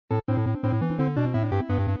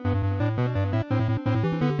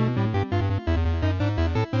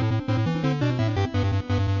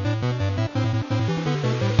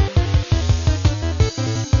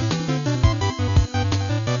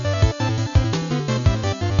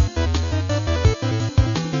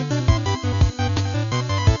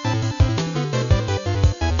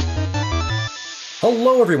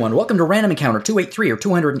Hello, everyone. Welcome to Random Encounter 283 or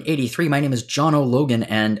 283. My name is John O'Logan,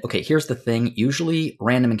 and okay, here's the thing. Usually,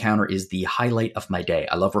 Random Encounter is the highlight of my day.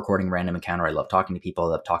 I love recording Random Encounter. I love talking to people.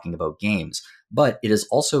 I love talking about games. But it is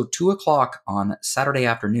also 2 o'clock on Saturday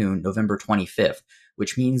afternoon, November 25th,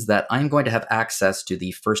 which means that I'm going to have access to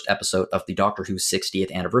the first episode of the Doctor Who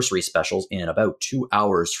 60th anniversary specials in about 2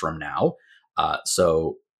 hours from now.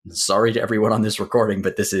 So sorry to everyone on this recording,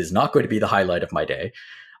 but this is not going to be the highlight of my day.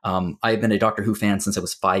 I've been a Doctor Who fan since I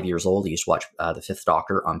was 5 years old. I used to watch The Fifth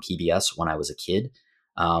Doctor on PBS when I was a kid.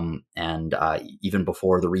 And even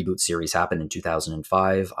before the reboot series happened in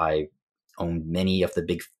 2005, I owned many of the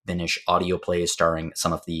Big Finish audio plays starring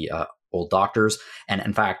some of the old Doctors. And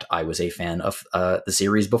in fact, I was a fan of the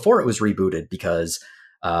series before it was rebooted because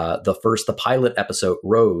the pilot episode,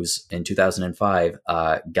 Rose, in 2005,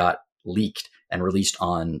 got leaked and released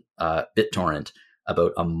on BitTorrent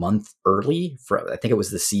about a month early. I think it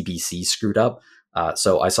was the CBC screwed up.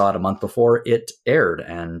 So I saw it a month before it aired.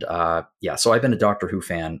 And so I've been a Doctor Who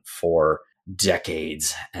fan for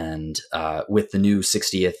decades. And with the new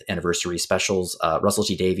 60th anniversary specials, Russell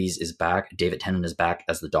T Davies is back. David Tennant is back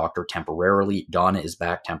as the Doctor temporarily. Donna is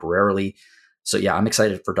back temporarily. So yeah, I'm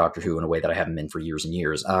excited for Doctor Who in a way that I haven't been for years and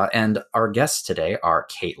years. And our guests today are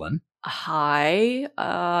Caitlin. Hi.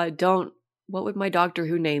 What would my Doctor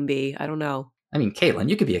Who name be? I don't know. I mean, Caitlin,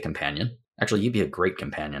 you could be a companion. Actually, you'd be a great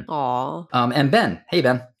companion. Aw. And Ben. Hey,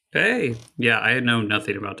 Ben. Hey. Yeah, I know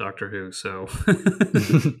nothing about Doctor Who, so.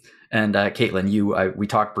 And Caitlin, we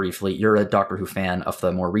talked briefly. You're a Doctor Who fan of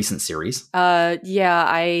the more recent series. Yeah,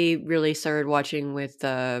 I really started watching with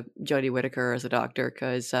Jodie Whittaker as a Doctor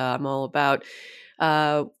because I'm all about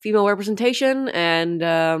female representation,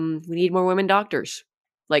 and we need more women doctors,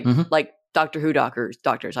 like Doctor Who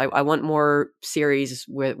doctors. I want more series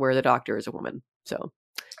where the Doctor is a woman. So,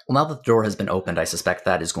 well, now that the door has been opened, I suspect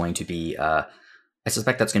that is going to be. I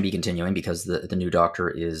suspect that's going to be continuing because the new Doctor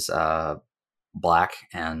is black,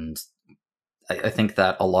 and I think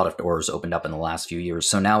that a lot of doors opened up in the last few years.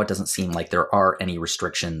 So now it doesn't seem like there are any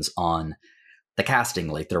restrictions on the casting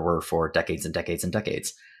like there were for decades and decades and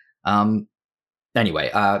decades. Anyway,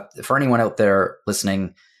 for anyone out there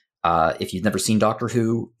listening. If you've never seen Doctor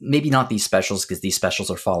Who, maybe not these specials, because these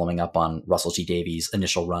specials are following up on Russell T Davies'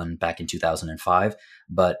 initial run back in 2005.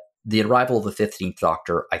 But the arrival of the 15th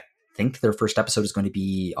Doctor, I think their first episode is going to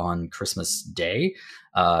be on Christmas Day.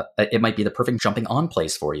 It might be the perfect jumping on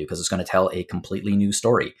place for you because it's going to tell a completely new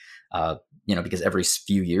story. Because every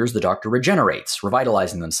few years the Doctor regenerates,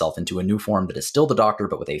 revitalizing themselves into a new form that is still the Doctor,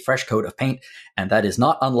 but with a fresh coat of paint. And that is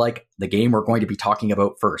not unlike the game we're going to be talking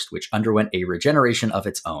about first, which underwent a regeneration of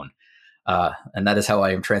its own. And that is how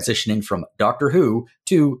I am transitioning from Doctor Who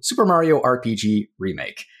to Super Mario RPG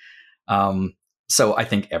Remake. So I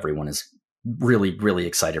think everyone is really, really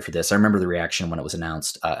excited for this. I remember the reaction when it was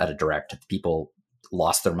announced at a direct. People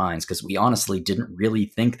lost their minds because we honestly didn't really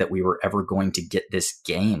think that we were ever going to get this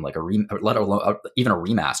game, like let alone even a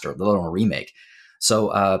remaster, let alone a remake.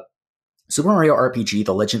 So Super Mario RPG,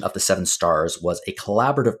 The Legend of the Seven Stars, was a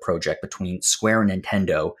collaborative project between Square and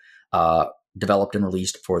Nintendo, developed and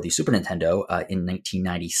released for the Super Nintendo in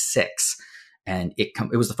 1996. And it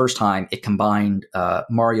was the first time it combined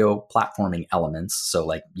Mario platforming elements, so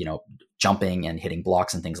like, jumping and hitting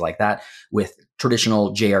blocks and things like that, with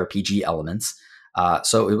traditional JRPG elements.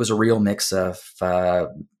 So it was a real mix of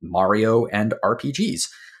Mario and RPGs.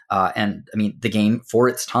 And I mean, the game for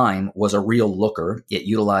its time was a real looker. It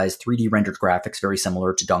utilized 3D rendered graphics very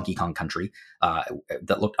similar to Donkey Kong Country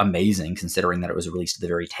that looked amazing considering that it was released at the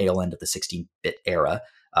very tail end of the 16-bit era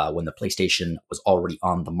when the PlayStation was already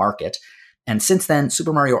on the market. And since then,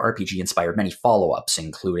 Super Mario RPG inspired many follow-ups,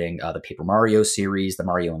 including the Paper Mario series, the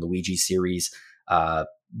Mario and Luigi series,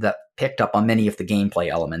 that picked up on many of the gameplay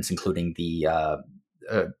elements, including the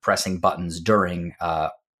pressing buttons during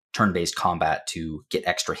turn-based combat to get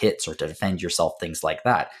extra hits or to defend yourself, things like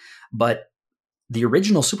that. But the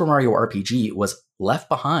original Super Mario RPG was left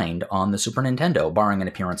behind on the Super Nintendo, barring an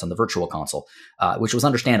appearance on the Virtual Console, which was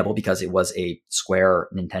understandable because it was a Square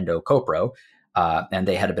Nintendo co-pro, and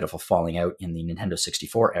they had a bit of a falling out in the Nintendo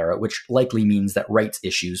 64 era, which likely means that rights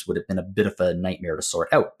issues would have been a bit of a nightmare to sort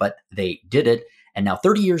out. But they did it, and now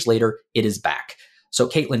 30 years later, it is back. So,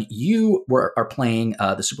 Caitlin, you are playing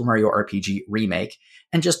the Super Mario RPG remake,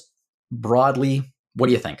 and just broadly, what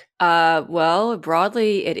do you think? Well,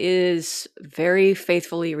 broadly, it is very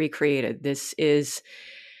faithfully recreated. This is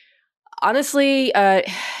honestly,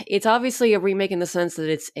 it's obviously a remake in the sense that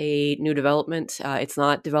it's a new development. It's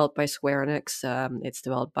not developed by Square Enix. It's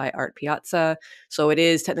developed by Art Piazza, so it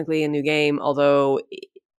is technically a new game, although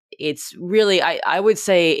it's really, I would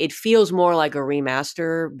say it feels more like a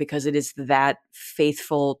remaster because it is that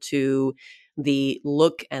faithful to the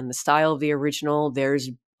look and the style of the original. There's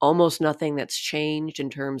almost nothing that's changed in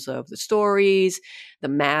terms of the stories, the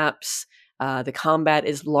maps. The combat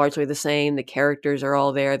is largely the same. The characters are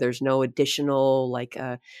all there. There's no additional like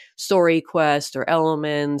story quest or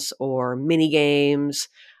elements or mini games.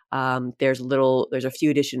 There's a few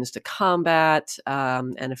additions to combat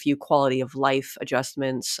and a few quality of life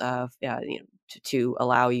adjustments to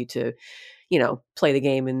allow you to, play the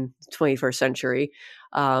game in the 21st century.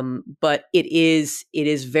 But it's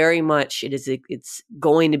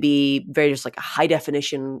going to be very just like a high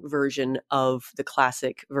definition version of the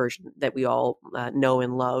classic version that we all know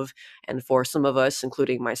and love. And for some of us,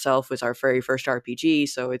 including myself, was our very first RPG.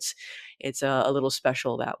 So it's a little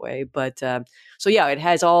special that way. But so yeah, it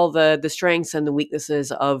has all the strengths and the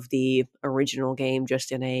weaknesses of the original game,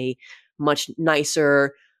 just in a much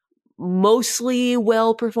nicer, mostly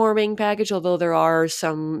well-performing package, although there are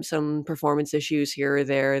some performance issues here or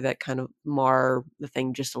there that kind of mar the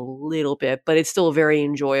thing just a little bit, but it's still a very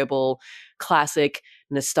enjoyable, classic,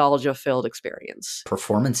 nostalgia-filled experience.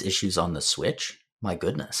 Performance issues on the Switch? My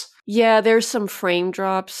goodness. Yeah, there's some frame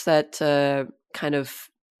drops that kind of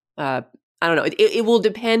I don't know. It will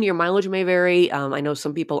depend. Your mileage may vary. I know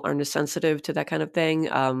some people aren't as sensitive to that kind of thing,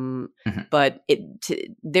 but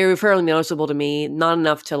they're fairly noticeable to me. Not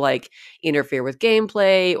enough to like interfere with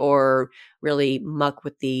gameplay or really muck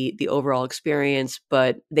with the overall experience,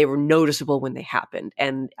 but they were noticeable when they happened.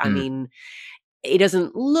 And I mean, it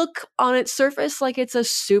doesn't look on its surface like it's a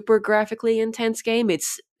super graphically intense game.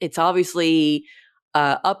 It's obviously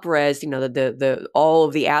up-res, the all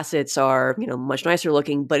of the assets are, much nicer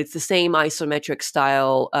looking, but it's the same isometric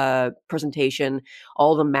style presentation.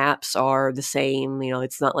 All the maps are the same.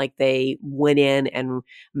 It's not like they went in and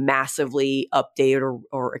massively updated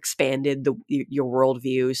or expanded your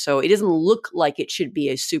worldview. So it doesn't look like it should be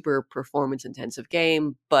a super performance-intensive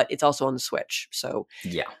game, but it's also on the Switch. So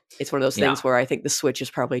yeah, it's one of those things where I think the Switch is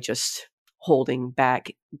probably just holding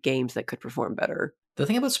back games that could perform better. The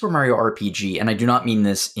thing about Super Mario RPG, and I do not mean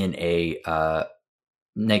this in a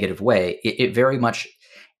negative way, it very much,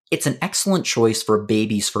 it's an excellent choice for a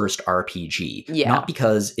baby's first RPG. Yeah. Not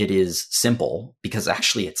because it is simple, because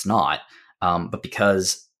actually it's not, but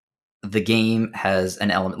because the game has an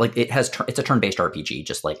element, like it's a turn-based RPG,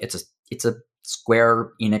 just like it's a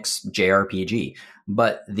Square Enix JRPG.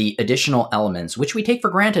 But the additional elements, which we take for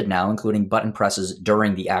granted now, including button presses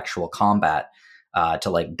during the actual combat, to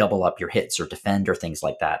like double up your hits or defend or things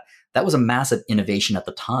like that. That was a massive innovation at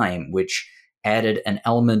the time, which added an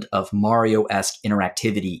element of Mario-esque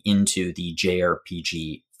interactivity into the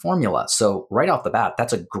JRPG formula. So right off the bat,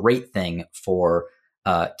 that's a great thing for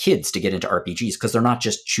kids to get into RPGs because they're not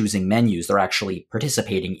just choosing menus, they're actually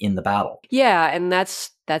participating in the battle. Yeah, and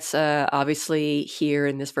that's obviously here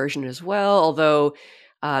in this version as well, although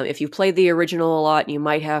if you played the original a lot, you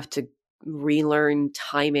might have to relearn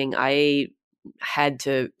timing. I had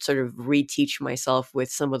to sort of reteach myself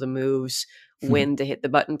with some of the moves when to hit the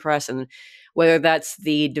button press, and whether that's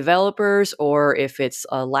the developers or if it's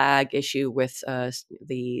a lag issue with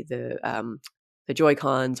the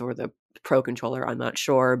Joy-Cons or the Pro Controller, I'm not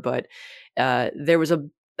sure, but there was a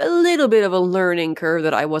little bit of a learning curve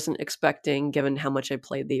that I wasn't expecting given how much I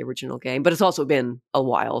played the original game, but it's also been a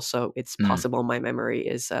while, so it's possible my memory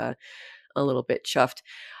is a little bit chuffed.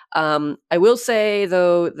 I will say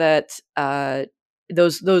though that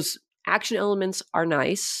those action elements are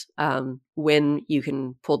nice when you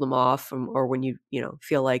can pull them off, or when you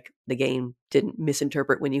feel like the game didn't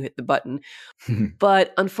misinterpret when you hit the button.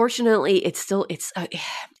 But unfortunately, it's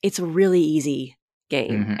a really easy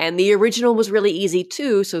game, and the original was really easy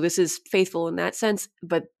too. So this is faithful in that sense,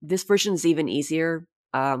 but this version is even easier.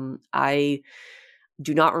 I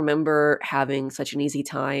do not remember having such an easy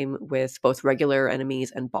time with both regular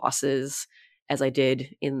enemies and bosses as I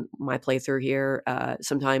did in my playthrough here.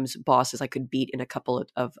 Sometimes bosses I could beat in a couple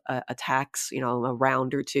of attacks, a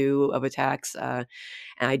round or two of attacks. And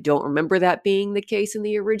I don't remember that being the case in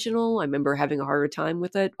the original. I remember having a harder time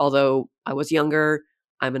with it, although I was younger.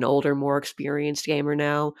 I'm an older, more experienced gamer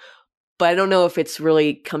now. But I don't know if it's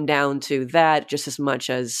really come down to that just as much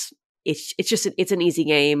as it's an easy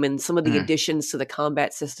game, and some of the additions to the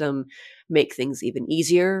combat system make things even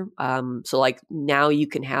easier. So like now you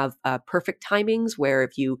can have perfect timings where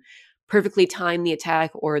if you perfectly time the attack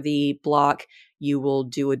or the block, you will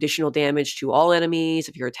do additional damage to all enemies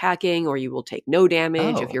if you're attacking, or you will take no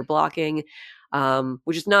damage if you're blocking,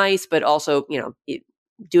 which is nice, but also,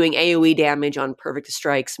 doing AoE damage on perfect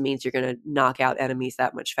strikes means you're going to knock out enemies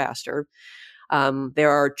that much faster. There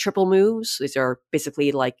are triple moves. These are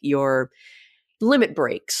basically like your limit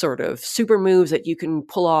breaks, sort of super moves that you can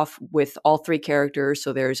pull off with all three characters.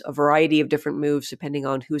 So there's a variety of different moves depending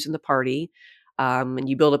on who's in the party. And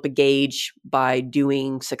you build up a gauge by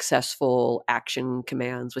doing successful action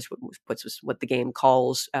commands, which is what the game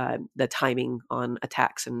calls the timing on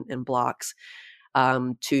attacks and blocks.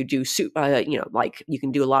 To do, like you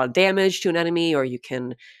can do a lot of damage to an enemy, or you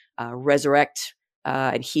can resurrect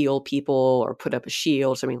and heal people, or put up a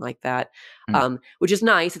shield, something like that, which is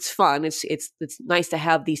nice. It's fun. It's nice to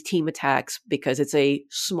have these team attacks because it's a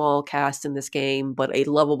small cast in this game, but a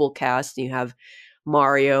lovable cast. You have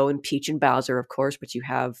Mario and Peach and Bowser, of course, but you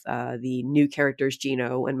have the new characters,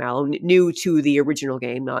 Geno and Mallow, new to the original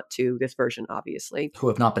game, not to this version, obviously. Who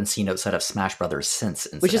have not been seen outside of Smash Brothers since,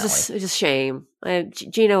 incidentally. Which is a shame.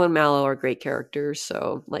 Geno and Mallow are great characters,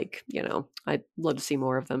 so, like, I'd love to see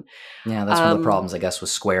more of them. Yeah, that's one of the problems, I guess,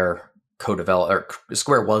 with Square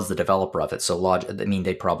Square was the developer of it, so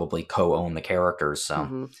they probably co-own the characters,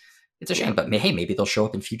 so it's a shame. But hey, maybe they'll show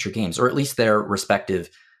up in future games, or at least their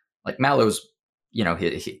respective, like Mallow's.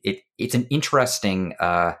 It's an interesting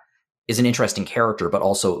character, but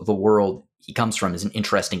also the world he comes from is an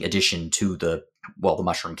interesting addition to the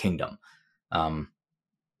Mushroom Kingdom.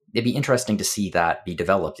 It'd be interesting to see that be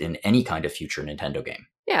developed in any kind of future Nintendo game.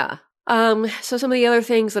 Yeah. So some of the other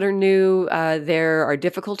things that are new, there are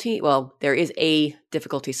difficulty. Well, there is a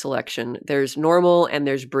difficulty selection. There's normal and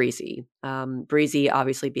there's breezy. Breezy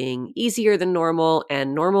obviously being easier than normal,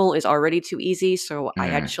 and normal is already too easy. So I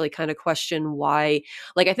actually kind of question why.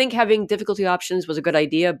 Like, I think having difficulty options was a good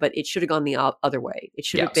idea, but it should have gone the other way. It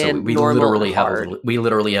should have been so we normal literally and hard. we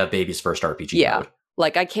literally have baby's first RPG mode.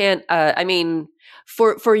 Like, I can't,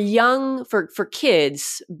 for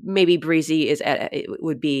kids, maybe breezy it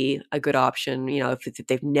would be a good option, if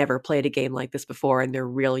they've never played a game like this before and they're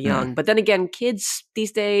real young. But then again, kids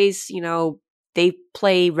these days, they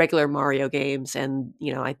play regular Mario games, and,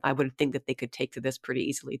 I would think that they could take to this pretty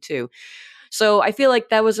easily too. So I feel like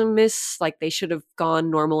that was a miss. Like, they should have gone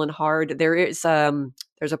normal and hard. There's a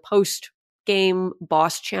post-game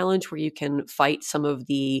boss challenge where you can fight some of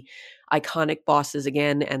the iconic bosses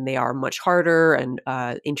again, and they are much harder and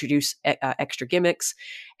introduce extra gimmicks,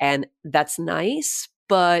 and that's nice.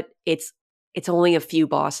 But it's only a few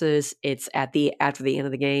bosses. It's after the end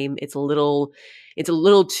of the game. It's a little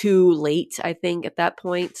too late, I think, at that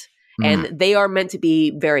point. And they are meant to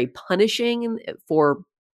be very punishing for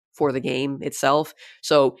the game itself.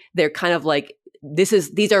 So they're kind of like,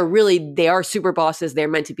 they are super bosses. They're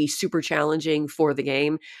meant to be super challenging for the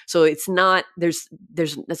game. So it's not, there's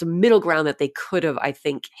a middle ground that they could have, I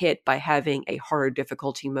think, hit by having a harder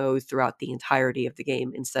difficulty mode throughout the entirety of the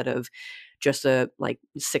game instead of just a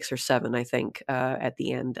 6 or 7, I think, at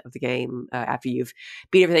the end of the game, after you've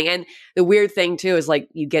beat everything. And the weird thing too is, like,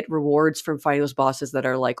 you get rewards from fighting those bosses that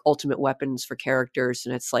are like ultimate weapons for characters.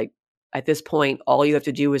 And it's like, at this point, all you have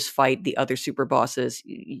to do is fight the other super bosses.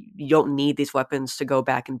 You don't need these weapons to go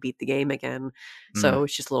back and beat the game again. So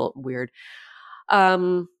it's just a little weird.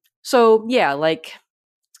 So yeah, like,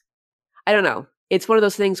 I don't know. It's one of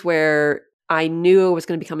those things where I knew I was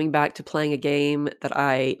going to be coming back to playing a game that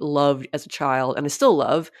I loved as a child, and I still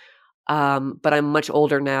love. But I'm much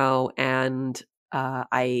older now, and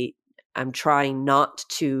I'm trying not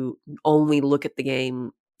to only look at the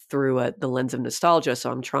game through the lens of nostalgia.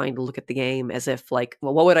 So I'm trying to look at the game as if, like,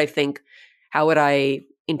 well, what would I think? How would I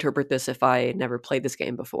interpret this if I had never played this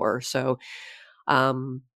game before? So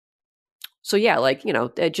yeah, like,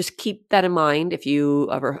 just keep that in mind if you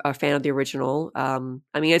are a fan of the original.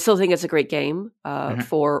 I still think it's a great game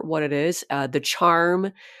for what it is. The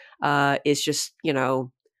charm is just,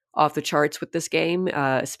 off the charts with this game,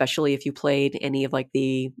 especially if you played any of, like,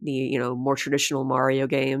 the more traditional Mario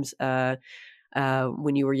games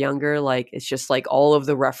when you were younger. Like, it's just like all of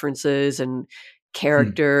the references and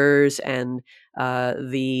characters and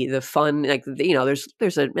the fun, like,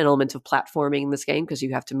 there's an element of platforming in this game because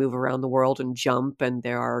you have to move around the world and jump, and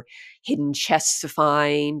there are hidden chests to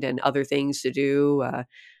find and other things to do,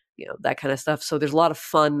 that kind of stuff. So there's a lot of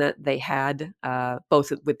fun that they had,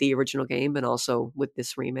 both with the original game and also with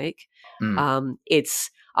this remake.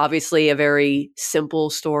 It's obviously a very simple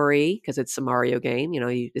story because it's a Mario game.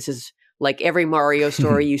 This is like every Mario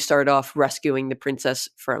story. You start off rescuing the princess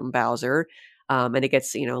from Bowser. And it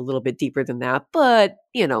gets, a little bit deeper than that, but,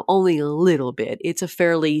 only a little bit. It's a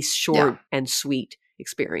fairly short and sweet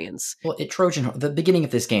experience. Well, the beginning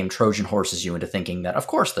of this game Trojan horses you into thinking that, of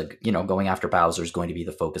course, going after Bowser is going to be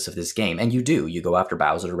the focus of this game. And you go after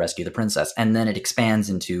Bowser to rescue the princess. And then it expands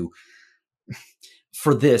into,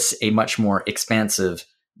 for this, a much more expansive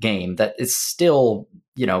game that is still,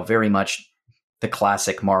 very much the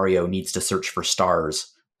classic Mario needs to search for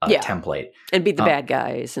stars template. And beat the bad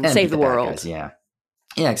guys and save the world. Guys, yeah.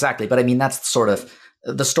 Yeah, exactly. But I mean, that's sort of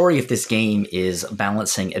the story of this game is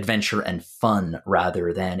balancing adventure and fun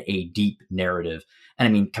rather than a deep narrative. And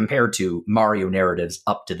I mean, compared to Mario narratives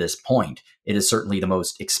up to this point, it is certainly the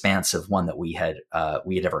most expansive one that we had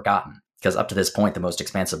ever gotten. Because up to this point, the most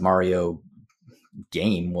expansive Mario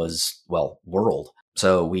game was, well, World.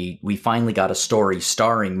 So we finally got a story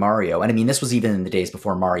starring Mario. And I mean, this was even in the days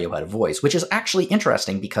before Mario had a voice, which is actually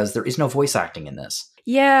interesting because there is no voice acting in this.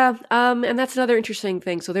 Yeah, and that's another interesting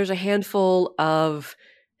thing. So there's a handful of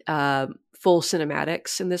full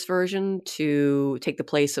cinematics in this version to take the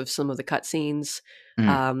place of some of the cutscenes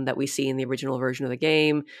that we see in the original version of the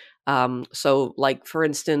game. So, like, for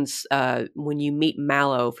instance, when you meet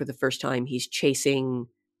Mallow for the first time, he's chasing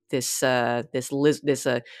this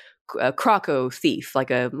Croco thief, like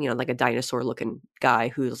a dinosaur looking guy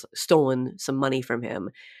who's stolen some money from him.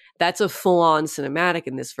 That's a full on cinematic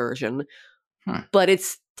in this version, but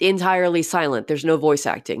it's entirely silent. There's no voice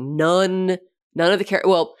acting. None of the characters.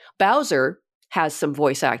 Well, Bowser has some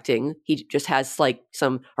voice acting. He just has like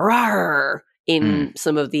some rawr in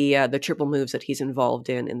some of the triple moves that he's involved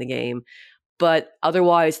in the game. But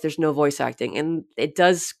otherwise, there's no voice acting. And it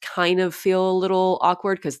does kind of feel a little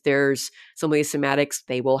awkward because there's some of these cinematics,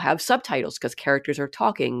 they will have subtitles because characters are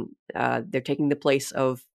talking. They're taking the place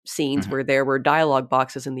of scenes where there were dialogue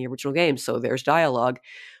boxes in the original game. So there's dialogue,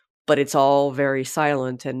 but it's all very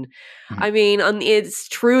silent. And I mean, it's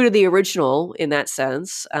true to the original in that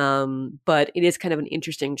sense. But it is kind of an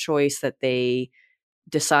interesting choice that they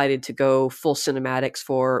decided to go full cinematics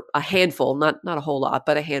for a handful, not a whole lot,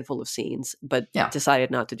 but a handful of scenes, but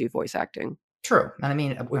decided not to do voice acting. True. And I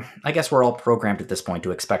mean, I guess we're all programmed at this point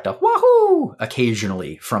to expect a wahoo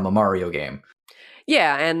occasionally from a Mario game.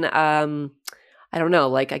 Yeah, and I don't know,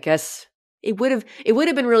 like, I guess it would have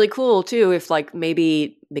been really cool too if, like,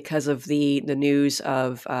 maybe because of the news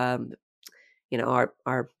of our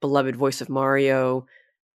beloved voice of Mario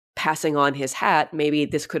passing on his hat, maybe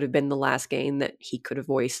this could have been the last game that he could have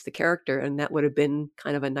voiced the character, and that would have been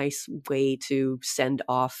kind of a nice way to send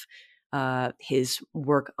off his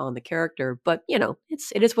work on the character. But it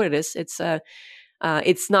is what it is. It's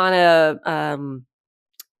not a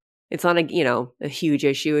huge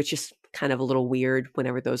issue. It's just kind of a little weird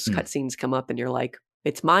whenever those cutscenes come up and you're like,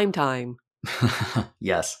 it's mime time.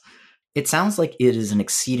 Yes. It sounds like it is an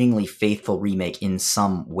exceedingly faithful remake in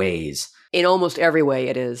some ways. In almost every way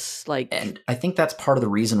it is. And I think that's part of the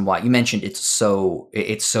reason why you mentioned it's so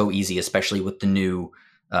easy, especially with the new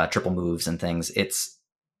triple moves and things. It's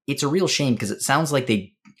a real shame because it sounds like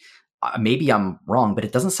they, maybe I'm wrong, but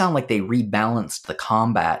it doesn't sound like they rebalanced the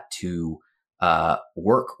combat to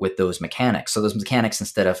work with those mechanics. So those mechanics,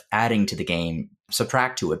 instead of adding to the game,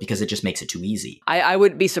 subtract to it because it just makes it too easy. I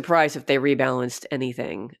would be surprised if they rebalanced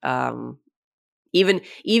anything.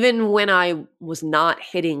 Even when I was not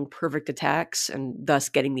hitting perfect attacks and thus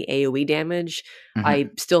getting the AoE damage, I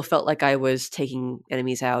still felt like I was taking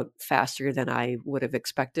enemies out faster than I would have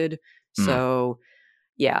expected. So,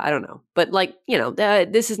 yeah, I don't know. But, like,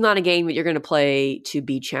 this is not a game that you're going to play to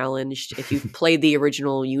be challenged. If you've played the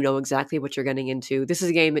original, you know exactly what you're getting into. This is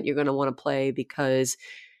a game that you're going to want to play because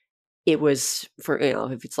it was, for,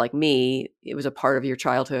 if it's like me, it was a part of your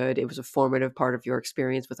childhood. It was a formative part of your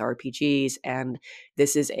experience with RPGs. And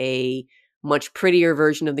this is a much prettier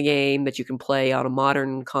version of the game that you can play on a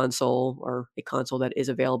modern console, or a console that is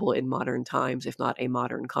available in modern times, if not a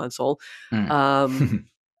modern console.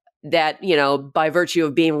 That, by virtue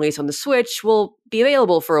of being released on the Switch, will be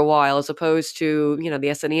available for a while, as opposed to, the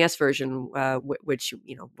SNES version, which,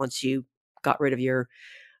 once you got rid of your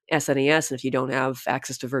SNES, and if you don't have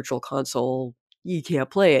access to Virtual Console, you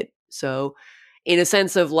can't play it. So, in a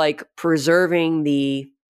sense of, like, preserving the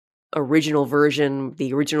original version,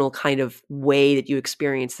 the original kind of way that you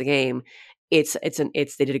experience the game, they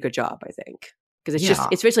did a good job, I think, because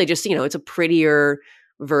it's basically just it's a prettier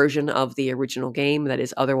version of the original game that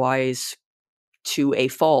is otherwise, to a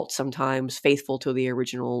fault, sometimes faithful to the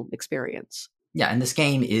original experience. Yeah, and this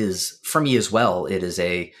game is, for me as well, it's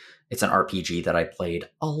an RPG that I played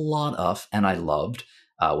a lot of and I loved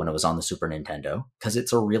when it was on the Super Nintendo, because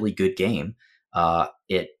it's a really good game.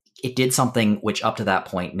 It did something which up to that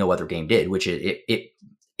point no other game did, which it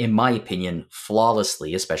in my opinion,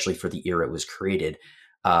 flawlessly, especially for the era it was created.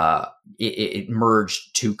 It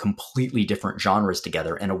merged two completely different genres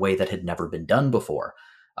together in a way that had never been done before,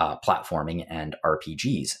 platforming and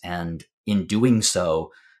RPGs. And in doing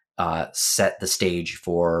so, set the stage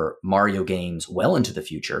for Mario games well into the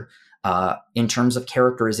future in terms of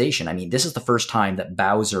characterization. I mean, this is the first time that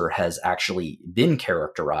Bowser has actually been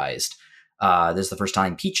characterized This is the first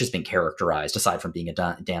time Peach has been characterized, aside from being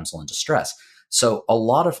a damsel in distress. So a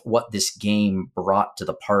lot of what this game brought to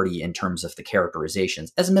the party in terms of the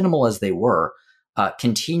characterizations, as minimal as they were,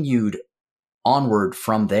 continued onward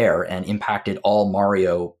from there and impacted all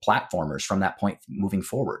Mario platformers from that point moving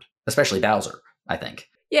forward, especially Bowser, I think.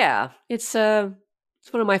 Yeah, it's one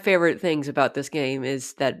of my favorite things about this game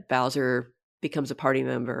is that Bowser becomes a party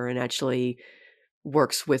member and actually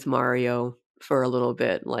works with Mario for a little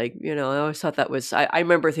bit. Like, I always thought that was, I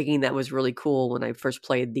remember thinking that was really cool when I first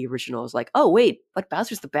played the original. I was like, oh, wait, but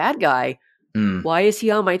Bowser's the bad guy. Why is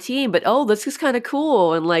he on my team? But, oh, this is kind of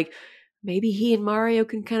cool. And like, maybe he and Mario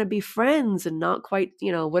can kind of be friends and not quite,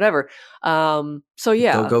 whatever. So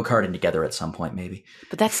yeah. Go karting together at some point, maybe.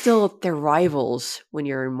 But that's still, they're rivals when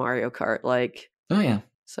you're in Mario Kart. Like, oh yeah.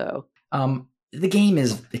 So. The game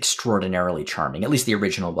is extraordinarily charming. At least the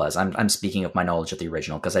original was. I'm speaking of my knowledge of the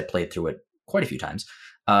original because I played through it quite a few times.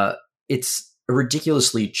 It's a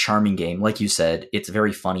ridiculously charming game. Like you said, it's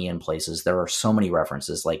very funny in places. There are so many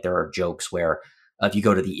references. Like there are jokes where if you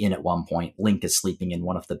go to the inn at one point, Link is sleeping in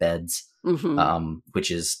one of the beds, which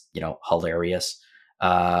is, hilarious.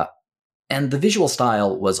 And the visual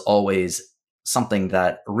style was always something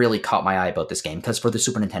that really caught my eye about this game because for the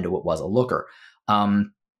Super Nintendo, it was a looker.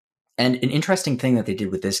 And an interesting thing that they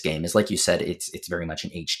did with this game is, like you said, it's very much an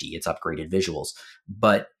HD. It's upgraded visuals,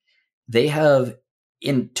 but they have,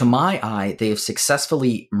 to my eye, they have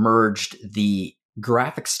successfully merged the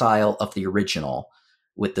graphic style of the original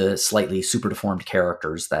with the slightly super deformed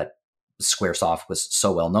characters that Squaresoft was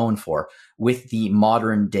so well known for, with the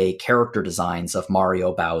modern day character designs of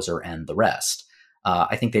Mario, Bowser, and the rest.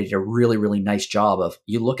 I think they did a really, really nice job of,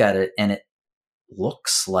 you look at it and it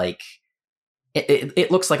looks like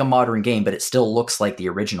it looks like a modern game, but it still looks like the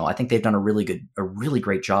original. I think they've done a really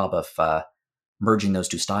great job of merging those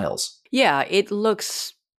two styles. Yeah, it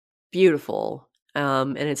looks beautiful.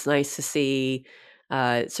 And it's nice to see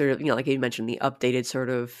sort of, like you mentioned, the updated sort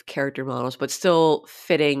of character models, but still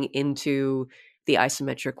fitting into the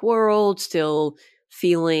isometric world, still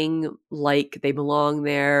feeling like they belong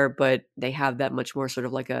there, but they have that much more sort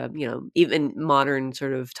of like a, even modern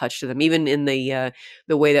sort of touch to them, even in the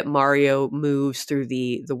way that Mario moves through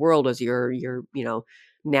the world as you're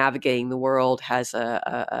navigating the world has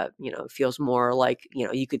a feels more like,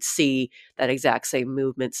 you could see that exact same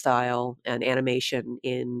movement style and animation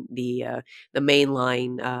in the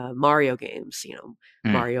mainline Mario games,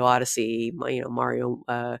 Mario Odyssey, Mario,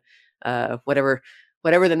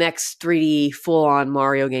 whatever the next 3D full-on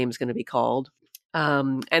Mario game is going to be called.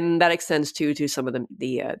 And that extends to some of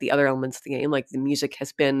the other elements of the game, like the music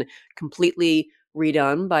has been completely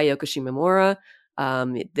redone by Yoko Shimomura.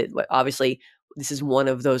 Obviously, this is one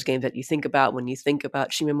of those games that you think about when you think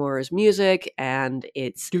about Shimomura's music, and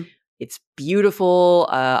it's beautiful.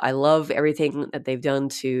 I love everything that they've done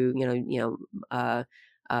to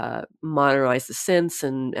modernize the synths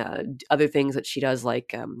and other things that she does,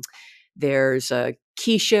 like there's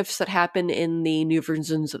key shifts that happen in the new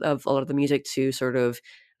versions of a lot of the music to sort of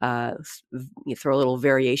throw a little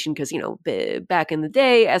variation, because back in the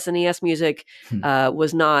day, SNES music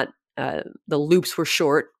was not the loops were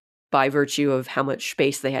short by virtue of how much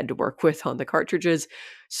space they had to work with on the cartridges,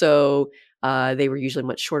 so they were usually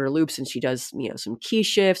much shorter loops. And she does some key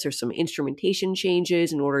shifts or some instrumentation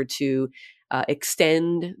changes in order to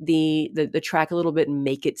extend the track a little bit and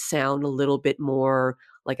make it sound a little bit more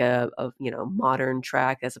like a modern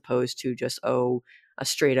track, as opposed to just a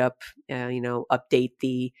straight up update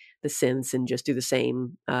the synths and just do the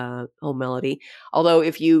same whole melody. Although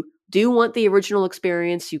if you do want the original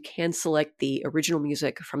experience, you can select the original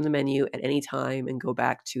music from the menu at any time and go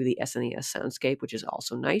back to the SNES soundscape, which is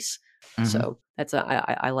also nice. So that's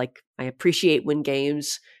I appreciate when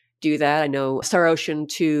games do that. I know Star Ocean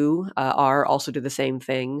 2 also did the same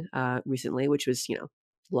thing recently, which was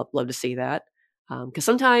love to see that. Because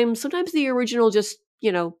sometimes the original just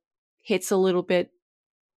hits a little bit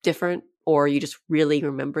different, or you just really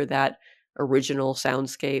remember that original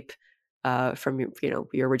soundscape from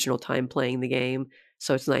your original time playing the game.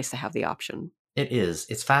 So it's nice to have the option. It is.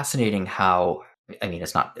 It's fascinating how, I mean,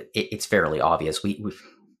 it's fairly obvious.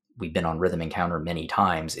 We've been on Rhythm Encounter many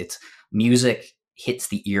times. It's music hits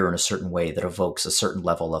the ear in a certain way that evokes a certain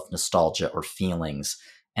level of nostalgia or feelings.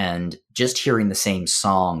 And just hearing the same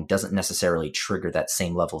song doesn't necessarily trigger that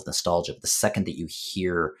same level of nostalgia. But the second that you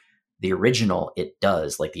hear the original, it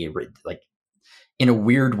does. Like in a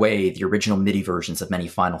weird way, the original MIDI versions of many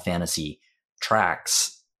Final Fantasy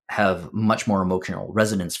tracks have much more emotional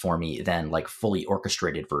resonance for me than like fully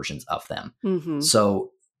orchestrated versions of them.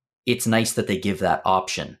 So it's nice that they give that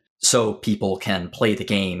option so people can play the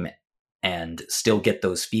game and still get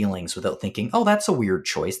those feelings without thinking, oh, that's a weird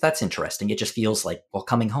choice. That's interesting. It just feels like, well,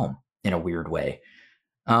 coming home in a weird way.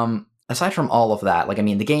 Aside from all of that,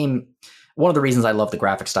 the game, one of the reasons I love the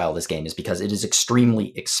graphic style of this game is because it is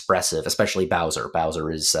extremely expressive, especially Bowser.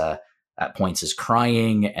 Bowser is, at points, is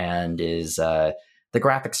crying and is, the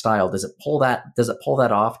graphic style, does it pull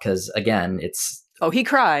that off? Because again, it's... Oh, he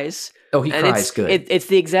cries. Oh, he cries, good. It's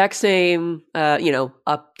the exact same,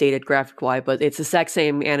 updated graphic wise, but it's the exact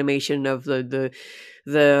same animation of the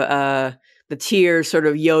tears sort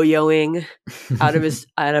of yo-yoing out of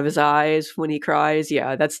his eyes when he cries.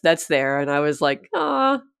 Yeah, that's there. And I was like,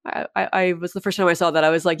 I was the first time I saw that, I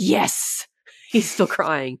was like, yes, he's still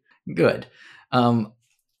crying. Good.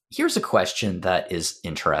 Here's a question that is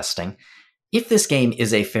interesting. If this game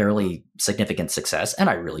is a fairly significant success, and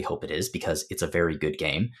I really hope it is because it's a very good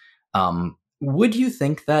game, would you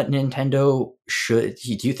think that Nintendo do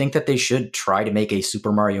you think that they should try to make a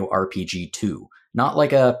Super Mario RPG 2? Not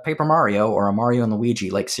like a Paper Mario or a Mario and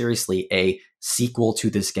Luigi, like seriously, a sequel to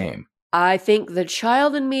this game. I think the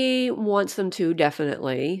child in me wants them to,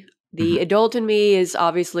 definitely. The adult in me is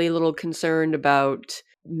obviously a little concerned about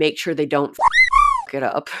make sure they don't it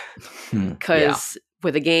up. Because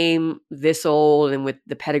with a game this old and with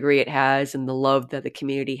the pedigree it has and the love that the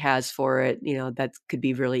community has for it, that could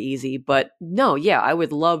be really easy. But no, I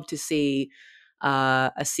would love to see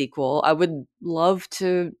a sequel. I would love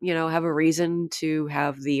to, have a reason to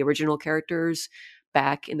have the original characters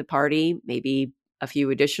back in the party, maybe a few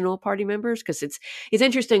additional party members, because it's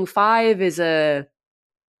interesting. Five's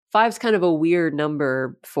kind of a weird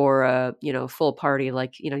number for a full party.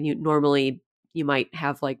 Like you might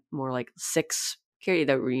have like more like 6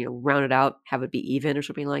 that round it out, have it be even or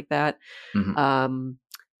something like that.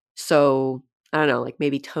 So I don't know, like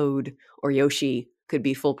maybe Toad or Yoshi could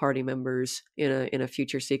be full party members in a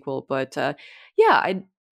future sequel. But I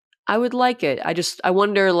would like it. I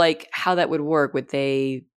wonder like how that would work. Would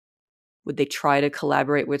they try to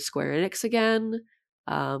collaborate with Square Enix again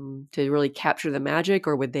to really capture the magic,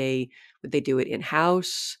 or would they do it in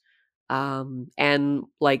house? And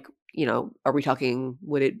like, are we talking?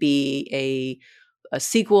 Would it be a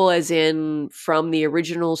sequel as in from the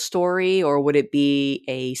original story, or would it be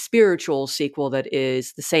a spiritual sequel that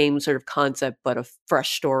is the same sort of concept but a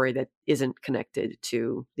fresh story that isn't connected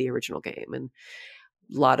to the original game? And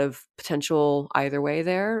a lot of potential either way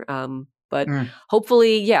there. But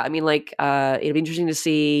hopefully, it'd be interesting to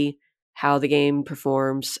see how the game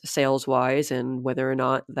performs sales-wise and whether or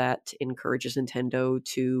not that encourages Nintendo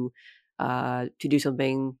to do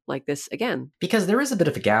something like this again. Because there is a bit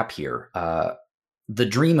of a gap here. The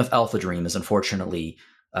dream of Alpha Dream is unfortunately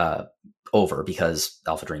over because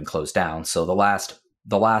Alpha Dream closed down. So the last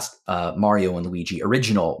Mario and Luigi,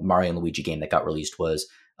 original Mario and Luigi game that got released was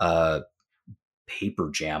Paper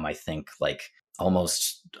Jam, I think, like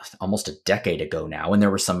almost a decade ago now. And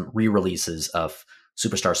there were some re-releases of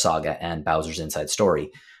Superstar Saga and Bowser's Inside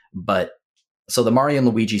Story. But so the Mario and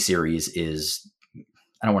Luigi series is,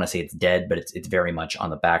 I don't want to say it's dead, but it's very much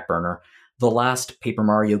on the back burner. The last Paper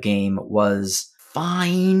Mario game was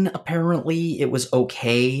fine, apparently. It was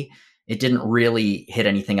okay. It didn't really hit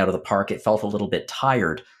anything out of the park. It felt a little bit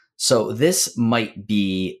tired. So this might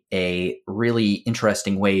be a really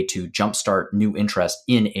interesting way to jumpstart new interest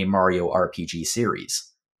in a Mario RPG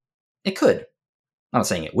series. It could. I'm not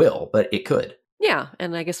saying it will, but it could. Yeah,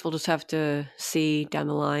 and I guess we'll just have to see down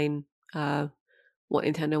the line what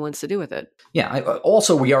Nintendo wants to do with it. Yeah,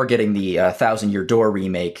 also we are getting the 1,000 Year Door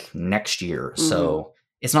remake next year, so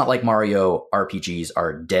it's not like Mario RPGs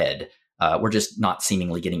are dead. We're just not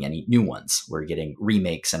seemingly getting any new ones. We're getting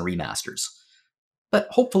remakes and remasters. But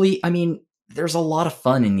hopefully, there's a lot of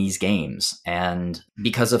fun in these games, and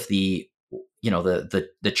because of the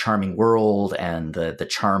charming world and the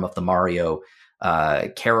charm of the Mario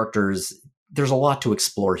characters, there's a lot to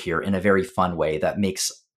explore here in a very fun way that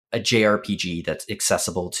makes a JRPG that's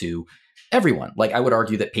accessible to everyone. Like, I would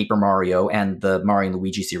argue that Paper Mario and the Mario and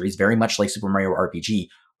Luigi series, very much like Super Mario RPG,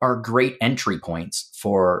 are great entry points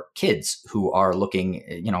for kids who are looking,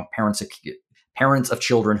 parents of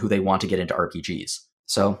children who they want to get into RPGs.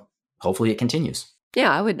 So hopefully it continues.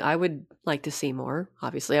 Yeah, I would like to see more.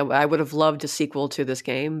 Obviously, I would have loved a sequel to this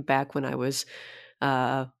game back when I was,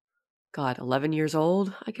 11 years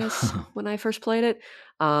old, I guess, when I first played it.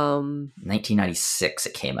 1996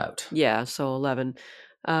 it came out. Yeah, so 11.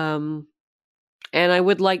 And I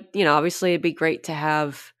would like, obviously it'd be great to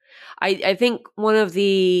have. I think one of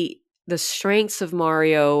the strengths of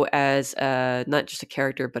Mario as not just a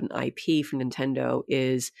character but an IP from Nintendo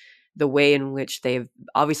is the way in which they've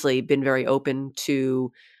obviously been very open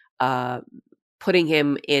to putting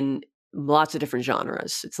him in lots of different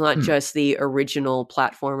genres. It's not just the original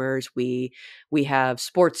platformers. We have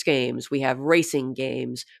sports games, we have racing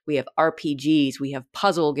games, we have RPGs, we have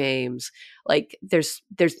puzzle games. Like there's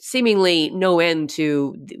seemingly no end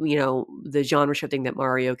to, you know, the genre shifting that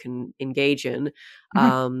Mario can engage in.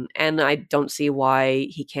 And I don't see why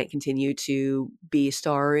he can't continue to be a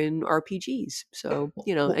star in RPGs. So,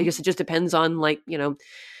 you know, I guess it just depends on, like, you know,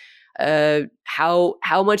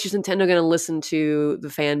 how much is Nintendo going to listen to the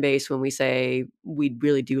fan base when we say we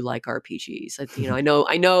really do like RPGs? You know,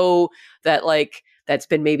 I know that, like, that's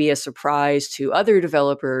been maybe a surprise to other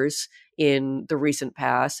developers in the recent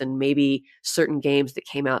past, and maybe certain games that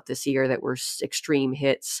came out this year that were extreme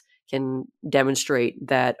hits can demonstrate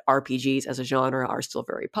that RPGs as a genre are still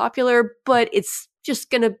very popular. But it's just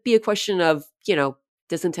going to be a question of, you know,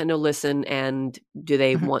 does Nintendo listen, and do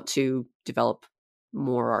they want to develop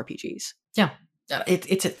more RPGs? Yeah.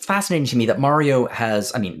 It's fascinating to me that Mario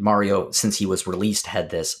has, I mean, Mario, since he was released, had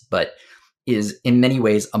this, but is in many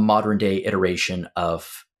ways a modern day iteration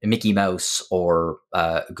of Mickey Mouse or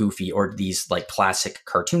Goofy, or these like classic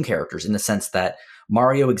cartoon characters, in the sense that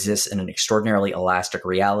Mario exists in an extraordinarily elastic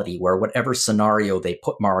reality where whatever scenario they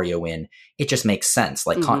put Mario in, it just makes sense.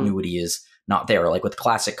 Like continuity is not there. Like with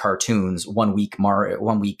classic cartoons, one week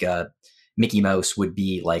Mickey Mouse would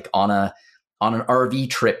be like on an RV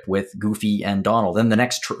trip with Goofy and Donald. Then the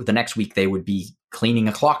next week they would be cleaning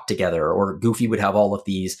a clock together, or Goofy would have all of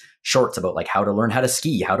these shorts about like how to learn how to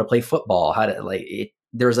ski, how to play football, how to like it.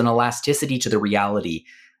 There's an elasticity to the reality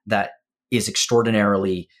that is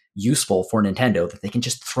extraordinarily useful for Nintendo, that they can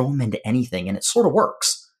just throw them into anything and it sort of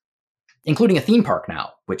works, including a theme park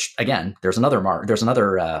now, which again, there's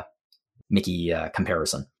another Mickey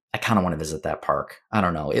comparison. I kind of want to visit that park. I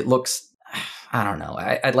don't know. It looks, I don't know.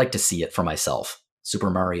 I'd like to see it for myself. Super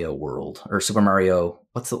Mario World, or Super Mario.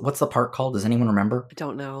 What's the park called? Does anyone remember? I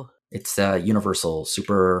don't know. It's Universal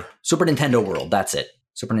Super Nintendo World. That's it.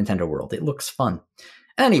 Super Nintendo World. It looks fun.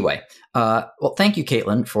 Anyway, well, thank you,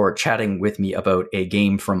 Caitlin, for chatting with me about a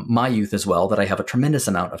game from my youth as well that I have a tremendous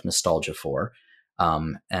amount of nostalgia for,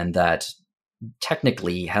 and that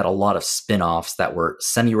technically had a lot of spin-offs that were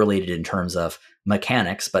semi-related in terms of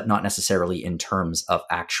mechanics, but not necessarily in terms of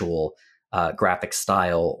actual graphic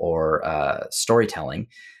style or storytelling.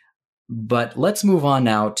 But let's move on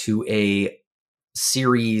now to a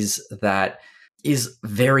series that is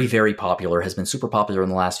very, very popular, has been super popular in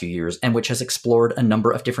the last few years, and which has explored a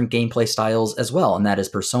number of different gameplay styles as well, and that is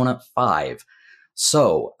Persona 5.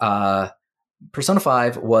 So, Persona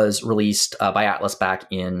 5 was released by Atlus back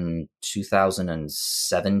in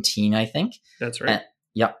 2017, I think. That's right.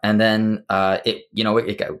 And then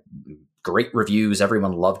it got great reviews.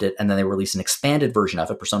 Everyone loved it. And then they released an expanded version of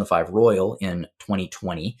it, Persona 5 Royal, in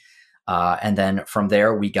 2020. And then from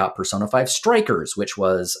there, we got Persona 5 Strikers, which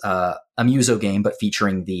was a Muso game, but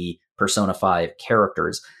featuring the Persona 5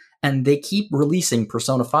 characters. And they keep releasing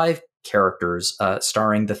Persona 5 characters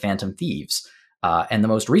starring the Phantom Thieves. And the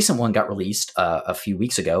most recent one got released a few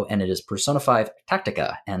weeks ago, and it is Persona 5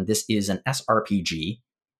 Tactica. And this is an SRPG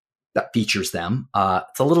that features them.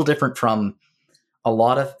 It's a little different from a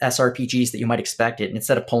lot of SRPGs that you might expect. It,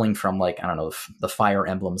 instead of pulling from, like, I don't know, the Fire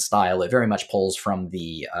Emblem style, it very much pulls from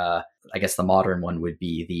the, I guess the modern one would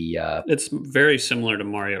be the... it's very similar to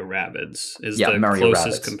Mario Rabbids, is the Mario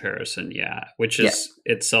closest Rabbids comparison, which is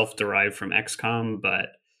itself derived from XCOM, but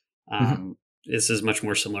this is much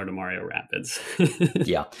more similar to Mario Rabbids.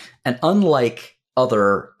 Yeah. And unlike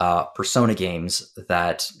other Persona games,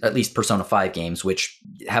 that, at least Persona 5 games, which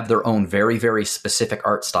have their own very, very specific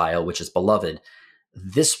art style, which is beloved,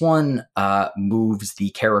 this one moves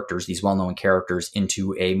the characters, these well-known characters,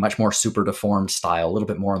 into a much more super deformed style, a little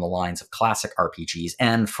bit more on the lines of classic RPGs,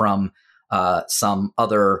 and from some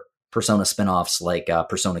other Persona spin-offs like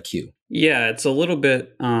Persona Q. Yeah, it's a little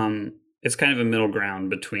bit... it's kind of a middle ground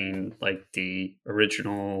between like the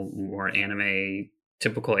original, more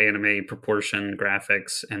typical anime proportion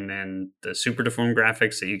graphics, and then the super deformed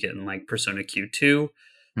graphics that you get in like Persona Q2.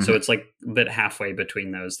 Mm-hmm. So it's like a bit halfway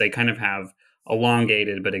between those. They kind of have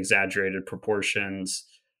elongated but exaggerated proportions.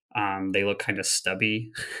 They look kind of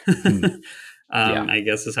stubby, I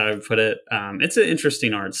guess is how I would put it. It's an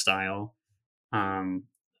interesting art style. I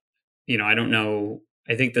don't know.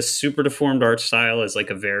 I think the super deformed art style is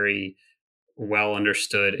like a very well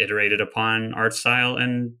understood, iterated upon art style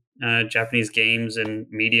in Japanese games and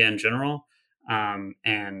media in general.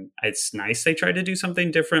 And it's nice they tried to do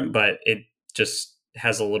something different, but it just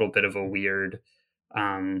has a little bit of a weird,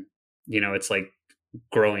 it's like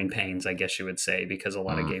growing pains, I guess you would say, because a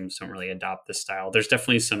lot of games don't really adopt this style. There's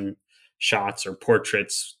definitely some shots or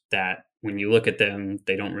portraits that when you look at them,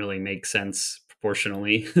 they don't really make sense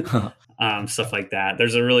proportionally, stuff like that.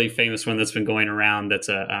 There's a really famous one that's been going around. That's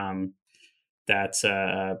one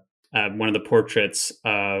of the portraits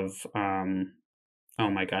of oh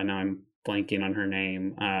my god, now I'm blanking on her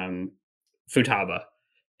name, Futaba,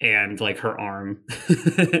 and like her arm,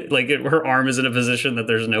 like her arm is in a position that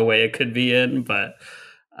there's no way it could be in, but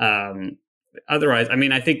otherwise, I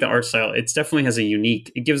mean, I think the art style, it definitely has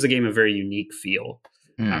it gives the game a very unique feel,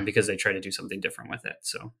 because they try to do something different with it.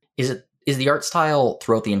 So is the art style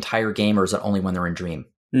throughout the entire game, or is it only when they're in Dream?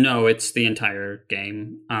 No, it's the entire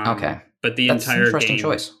game. Okay. But the That's entire interesting game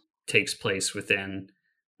choice. takes place within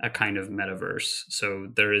a kind of metaverse. So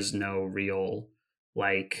there is no real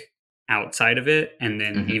like outside of it. And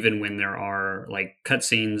then even when there are like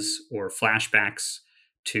cutscenes or flashbacks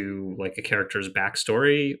to like a character's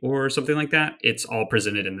backstory or something like that, it's all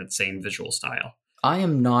presented in the same visual style. I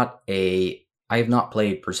have not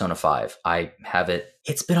played Persona 5. I have it.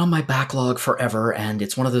 It's been on my backlog forever, and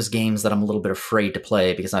it's one of those games that I'm a little bit afraid to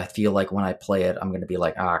play because I feel like when I play it, I'm going to be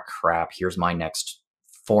like, crap, here's my next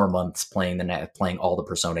 4 months playing all the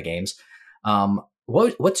Persona games.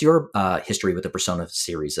 What's your history with the Persona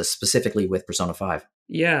series, specifically with Persona 5?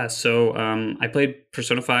 Yeah, so I played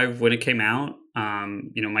Persona 5 when it came out.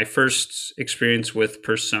 My first experience with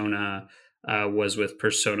Persona was with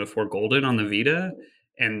Persona 4 Golden on the Vita.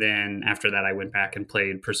 And then after that, I went back and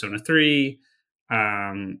played Persona 3.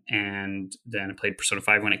 And then I played Persona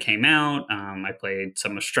 5 when it came out. I played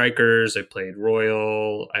some of Strikers. I played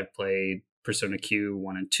Royal. I played Persona Q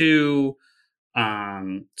 1 and 2.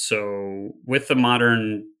 So with the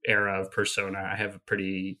modern era of Persona, I have a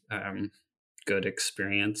pretty good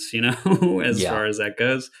experience, as far as that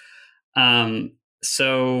goes.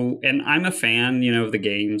 So, and I'm a fan, of the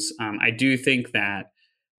games. I do think that,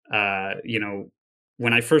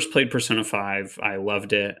 when I first played Persona 5, I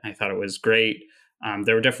loved it. I thought it was great.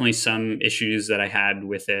 There were definitely some issues that I had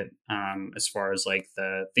with it, as far as like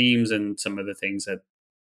the themes and some of the things that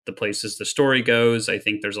the places the story goes. I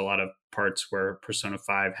think there's a lot of parts where Persona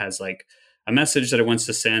 5 has like a message that it wants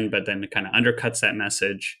to send, but then it kind of undercuts that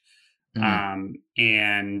message.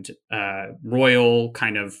 And Royal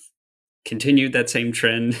kind of continued that same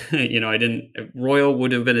trend. Royal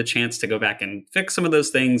would have been a chance to go back and fix some of those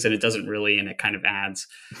things, and it doesn't really, and it kind of adds.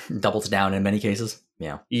 Doubles down in many cases.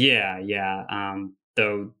 Yeah. Yeah.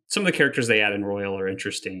 Though some of the characters they add in Royal are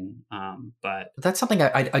interesting. But that's something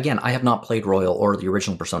I have not played Royal or the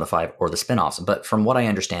original Persona 5 or the spin-offs, but from what I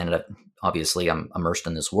understand, obviously I'm immersed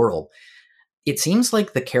in this world. It seems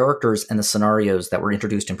like the characters and the scenarios that were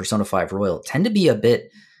introduced in Persona 5 Royal tend to be a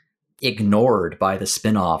bit ignored by the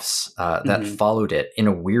spin-offs that followed it in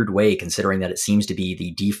a weird way, considering that it seems to be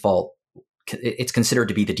the default. It's considered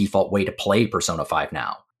to be the default way to play Persona 5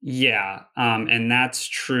 now. Yeah, and that's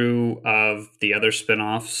true of the other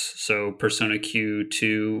spin-offs, so Persona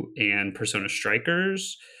Q2 and Persona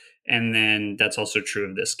Strikers, and then that's also true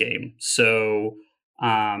of this game. So,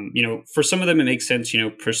 for some of them it makes sense.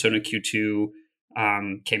 Persona Q2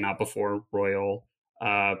 came out before Royal.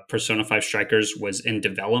 Persona 5 Strikers was in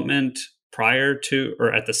development prior to,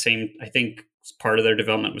 or at the same, I think part of their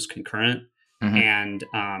development was concurrent, and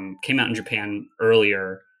came out in Japan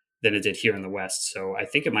earlier than it did here in the West. So I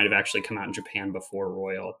think it might have actually come out in Japan before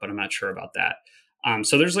Royal, but I'm not sure about that.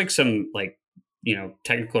 So there's like some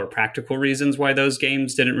technical or practical reasons why those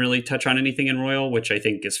games didn't really touch on anything in Royal, which I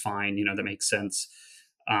think is fine. That makes sense.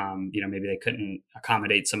 Maybe they couldn't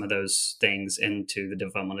accommodate some of those things into the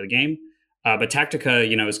development of the game. But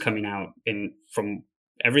Tactica, is coming out, and from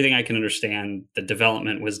everything I can understand, the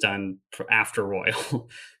development was done after Royal.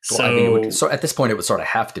 So at this point, it would sort of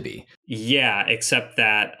have to be. Yeah, except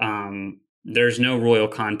that there's no Royal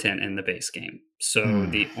content in the base game. So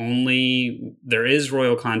there is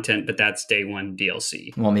Royal content, but that's day one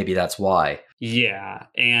DLC. Well, maybe that's why. Yeah,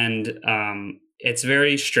 and it's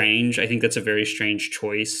very strange. I think that's a very strange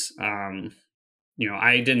choice. I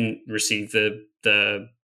didn't receive the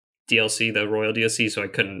DLC, the Royal DLC, so I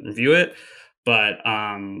couldn't review it. But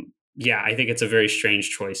I think it's a very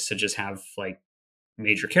strange choice to just have like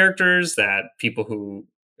major characters that people who,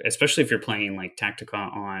 especially if you're playing like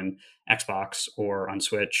Tactica on Xbox or on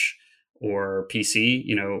Switch or PC,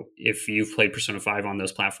 if you've played Persona 5 on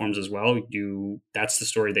those platforms as well, that's the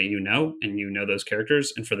story that and those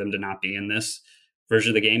characters, and for them to not be in this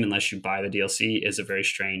version of the game unless you buy the DLC is a very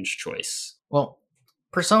strange choice. Well,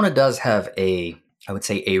 Persona does have I would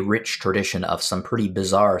say a rich tradition of some pretty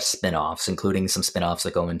bizarre spin-offs, including some spin-offs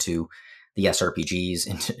that go into the SRPGs,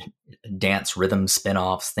 into dance rhythm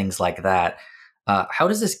spin-offs, things like that. How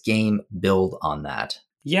does this game build on that?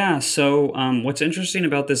 Yeah, so what's interesting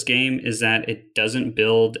about this game is that it doesn't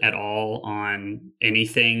build at all on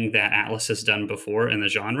anything that Atlas has done before in the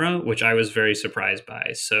genre, which I was very surprised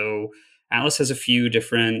by. So Atlas has a few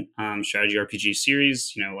different strategy RPG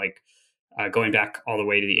series, like going back all the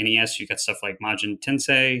way to the NES, you got stuff like Majin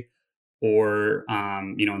Tensei, or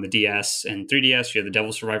on the DS and 3DS, you have the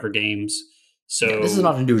Devil Survivor games. Yeah, this is So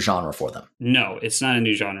not a new genre for them. no, it's not a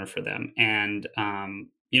new genre for them. And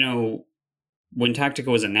when Tactica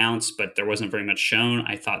was announced, but there wasn't very much shown,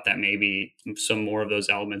 I thought that maybe some more of those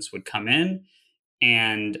elements would come in.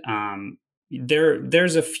 And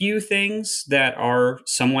there's a few things that are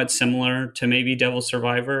somewhat similar to maybe Devil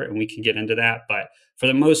Survivor, and we can get into that. But for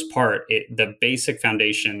the most part, the basic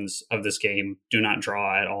foundations of this game do not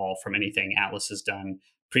draw at all from anything Atlas has done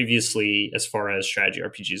previously as far as strategy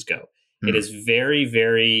RPGs go. It is very,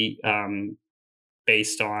 very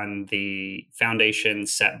based on the foundation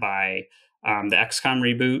set by the XCOM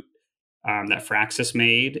reboot that Firaxis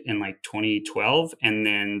made in like 2012, and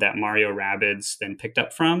then that Mario Rabbids then picked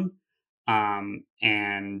up from.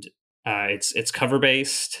 And it's cover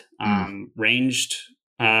based, ranged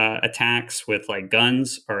attacks with like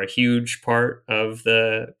guns are a huge part of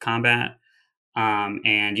the combat.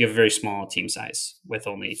 And you have a very small team size with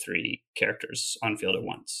only 3 characters on field at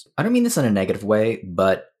once. I don't mean this in a negative way,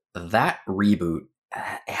 but that reboot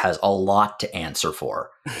has a lot to answer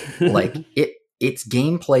for. Like its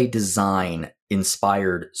gameplay design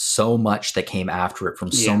inspired so much that came after it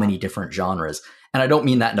from so many different genres. And I don't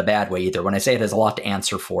mean that in a bad way either. When I say it has a lot to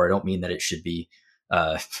answer for, I don't mean that it should be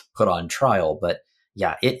put on trial. But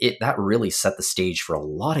yeah, it that really set the stage for a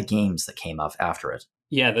lot of games that came up after it.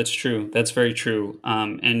 Yeah, that's true. That's very true.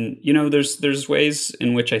 And there's ways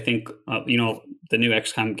in which I think the new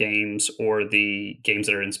XCOM games or the games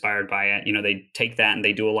that are inspired by it, they take that and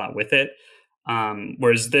they do a lot with it.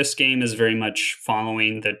 Whereas this game is very much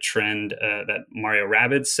following the trend that Mario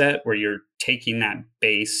Rabbids set, where you're taking that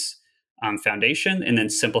base foundation and then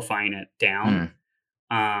simplifying it down.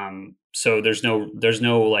 So there's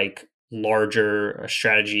no like larger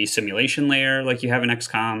strategy simulation layer like you have in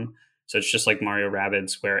XCOM. So it's just like Mario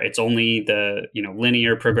Rabbids, where it's only the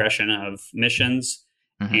linear progression of missions,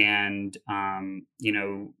 and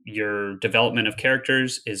your development of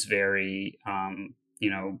characters is very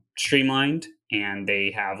streamlined, and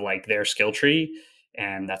they have like their skill tree,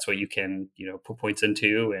 and that's what you can put points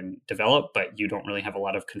into and develop. But you don't really have a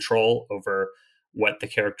lot of control over what the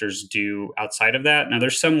characters do outside of that. Now,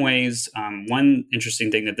 there's some ways. One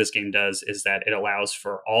interesting thing that this game does is that it allows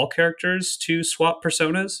for all characters to swap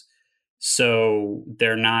personas. So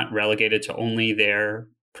they're not relegated to only their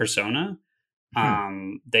persona.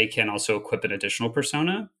 They can also equip an additional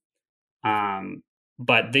persona.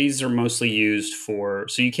 But these are mostly used so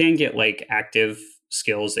you can get like active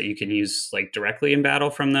skills that you can use like directly in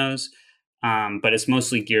battle from those. But it's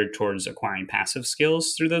mostly geared towards acquiring passive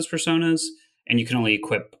skills through those personas. And you can only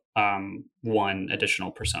equip one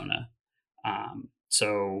additional persona.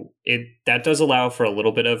 So that does allow for a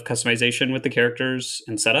little bit of customization with the characters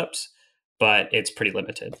and setups, but it's pretty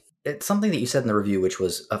limited. It's something that you said in the review, which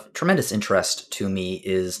was of tremendous interest to me,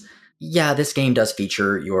 is, yeah, this game does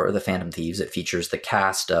feature the Phantom Thieves. It features the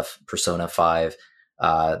cast of Persona 5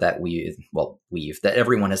 that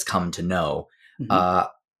everyone has come to know.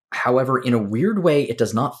 However, in a weird way, it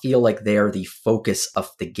does not feel like they're the focus of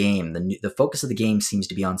the game. The focus of the game seems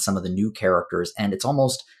to be on some of the new characters, and it's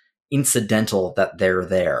almost incidental that they're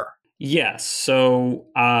there. Yes. So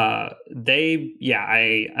they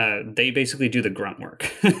basically do the grunt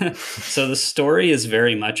work. So the story is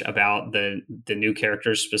very much about the new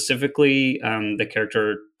characters, specifically the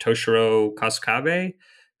character Toshiro Kasukabe,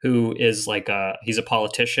 who is he's a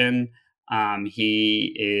politician.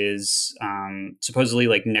 He is supposedly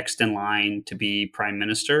like next in line to be prime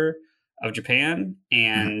minister of Japan,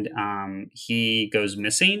 and he goes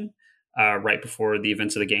missing right before the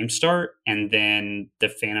events of the game start, and then the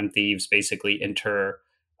Phantom Thieves basically enter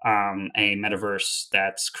a metaverse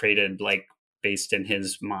that's created like based in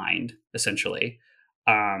his mind, essentially.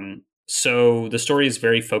 So the story is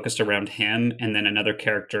very focused around him, and then another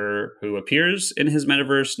character who appears in his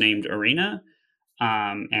metaverse named Arena.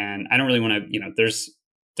 And I don't really want to,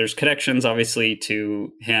 there's connections obviously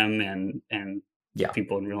to him and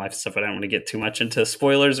people in real life and stuff. I don't want to get too much into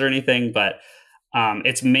spoilers or anything, but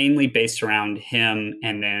it's mainly based around him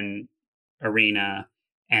and then Arena,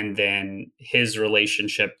 and then his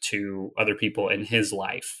relationship to other people in his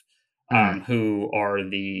life, who are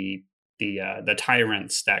the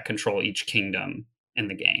tyrants that control each kingdom in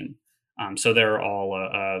the game. So they're all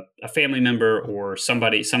a family member or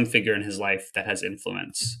some figure in his life that has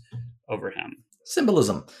influence over him.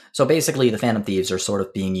 Symbolism. So basically, the Phantom Thieves are sort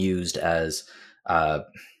of being used as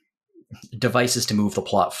devices to move the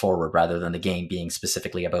plot forward rather than the game being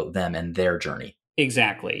specifically about them and their journey.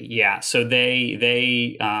 Exactly. Yeah. So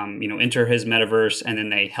they enter his metaverse, and then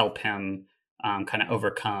they help him kind of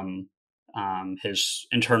overcome his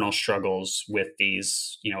internal struggles with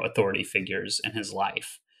these authority figures in his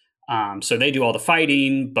life. So they do all the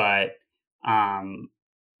fighting, but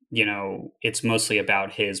it's mostly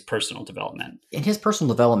about his personal development. In his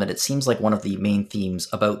personal development, it seems like one of the main themes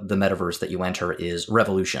about the metaverse that you enter is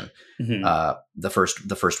revolution. Mm-hmm. The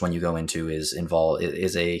first one you go into is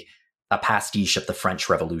a pastiche of the French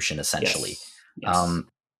Revolution, essentially. Yes.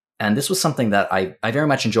 And this was something that I very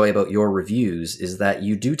much enjoy about your reviews, is that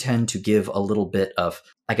you do tend to give a little bit of,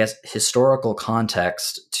 I guess, historical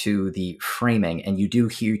context to the framing, and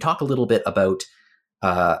you talk a little bit about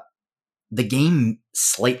the game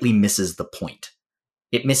slightly misses the point.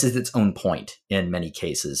 It misses its own point in many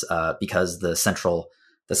cases because the central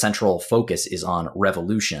focus is on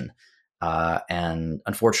revolution. And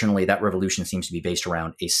unfortunately, that revolution seems to be based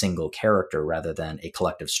around a single character rather than a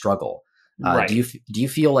collective struggle. Right. Do you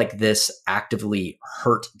feel like this actively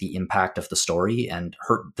hurt the impact of the story and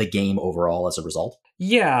hurt the game overall as a result?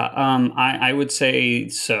 Yeah, I would say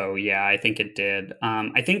so. Yeah, I think it did.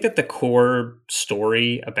 I think that the core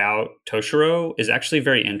story about Toshiro is actually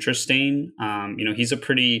very interesting. He's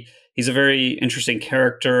a very interesting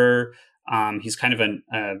character. He's kind of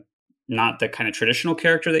not the kind of traditional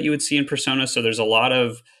character that you would see in Persona. So there's a lot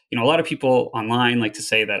of people online like to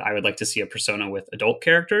say that I would like to see a Persona with adult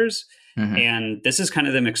characters. Mm-hmm. And this is kind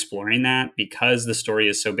of them exploring that because the story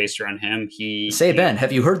is so based around him. Ben,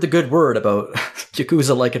 have you heard the good word about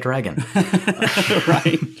Yakuza Like a Dragon?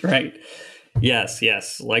 Right.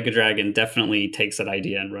 Yes. Like a Dragon definitely takes that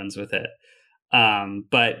idea and runs with it.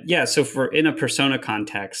 But yeah, so for in a Persona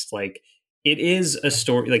context, like it is a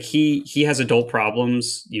story, like he has adult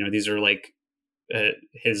problems. These are like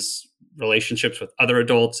his relationships with other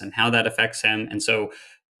adults and how that affects him. And so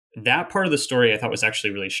that part of the story I thought was actually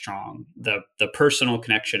really strong. The personal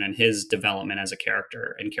connection and his development as a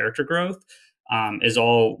character and character growth is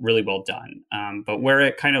all really well done. But where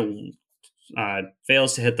it kind of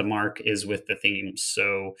fails to hit the mark is with the themes.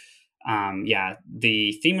 So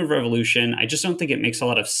the theme of revolution, I just don't think it makes a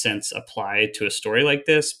lot of sense applied to a story like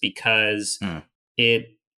this because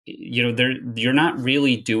you're not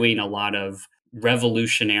really doing a lot of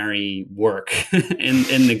revolutionary work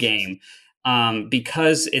in the game.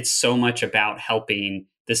 Because it's so much about helping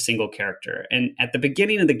this single character. And at the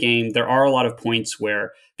beginning of the game, there are a lot of points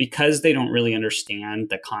where, because they don't really understand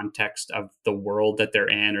the context of the world that they're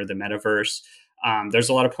in or the metaverse, there's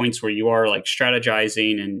a lot of points where you are like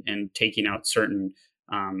strategizing and taking out certain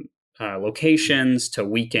locations to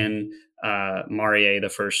weaken Marie, the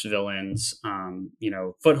first villain's,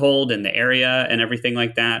 foothold in the area and everything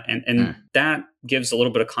like that. And that gives a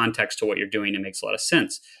little bit of context to what you're doing and makes a lot of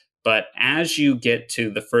sense. But as you get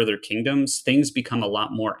to the further kingdoms, things become a lot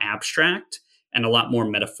more abstract and a lot more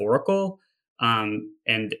metaphorical,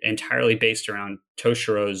 and entirely based around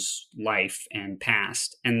Toshiro's life and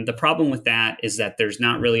past. And the problem with that is that there's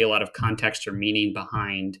not really a lot of context or meaning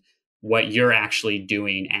behind what you're actually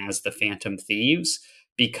doing as the Phantom Thieves,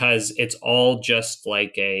 because it's all just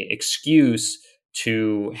like a excuse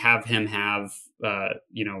to have him have,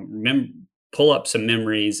 pull up some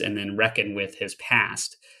memories and then reckon with his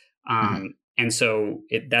past. And so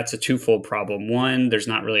that's a twofold problem. One, there's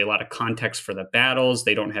not really a lot of context for the battles.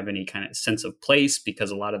 They don't have any kind of sense of place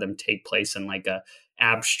because a lot of them take place in like a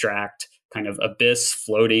abstract kind of abyss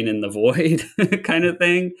floating in the void kind of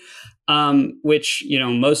thing, which,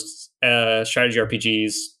 most strategy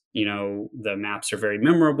RPGs, the maps are very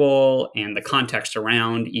memorable and the context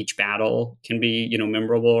around each battle can be,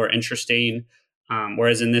 memorable or interesting.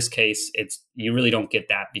 Whereas in this case, you really don't get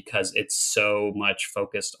that because it's so much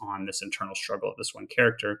focused on this internal struggle of this one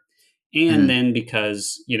character. And then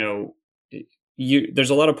because, there's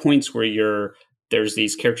a lot of points where there's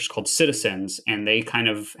these characters called citizens and they kind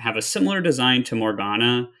of have a similar design to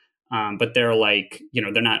Morgana, but they're like,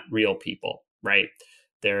 they're not real people, right?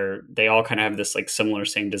 They all kind of have this like similar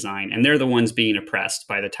same design and they're the ones being oppressed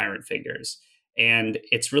by the tyrant figures. And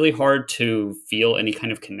it's really hard to feel any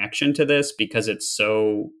kind of connection to this because it's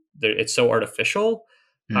so artificial.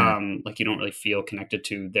 Like you don't really feel connected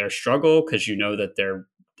to their struggle because that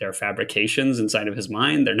they're fabrications inside of his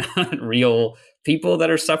mind. They're not real people that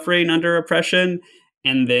are suffering under oppression.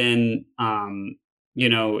 And then,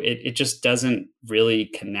 it just doesn't really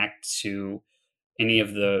connect to any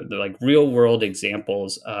of the like real world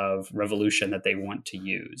examples of revolution that they want to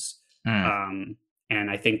use. And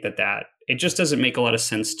I think that it just doesn't make a lot of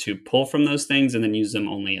sense to pull from those things and then use them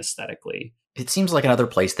only aesthetically. It seems like another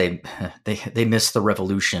place they missed the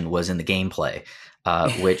revolution was in the gameplay,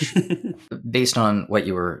 which, based on what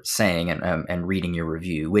you were saying and reading your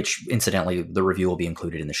review, which incidentally the review will be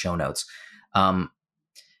included in the show notes,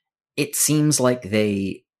 it seems like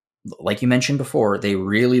they, like you mentioned before, they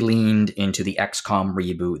really leaned into the XCOM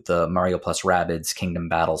reboot, the Mario plus Rabbids Kingdom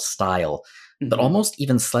Battle style, but almost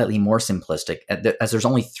even slightly more simplistic, as there's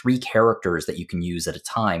only 3 characters that you can use at a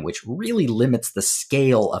time, which really limits the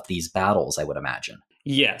scale of these battles, I would imagine.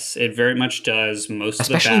 Yes, it very much does.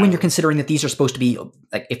 Especially when you're considering that these are supposed to be,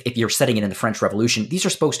 like, if you're setting it in the French Revolution, these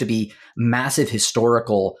are supposed to be massive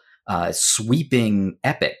historical, sweeping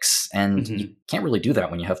epics, and you can't really do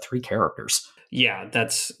that when you have 3 characters. Yeah,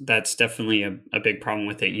 that's definitely a big problem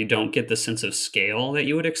with it. You don't get the sense of scale that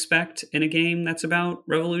you would expect in a game that's about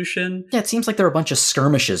revolution. Yeah, it seems like there are a bunch of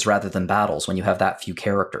skirmishes rather than battles when you have that few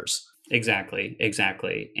characters. Exactly.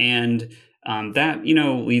 And that,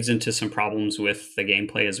 leads into some problems with the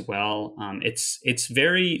gameplay as well. It's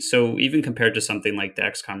very, so even compared to something like the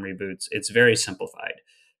XCOM reboots, it's very simplified.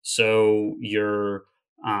 So you're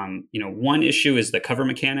one issue is the cover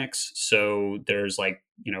mechanics. So there's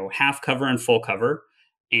half cover and full cover.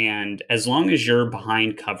 And as long as you're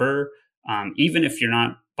behind cover, even if you're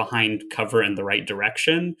not behind cover in the right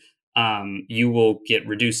direction, you will get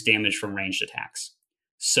reduced damage from ranged attacks.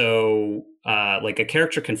 So a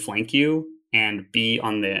character can flank you and be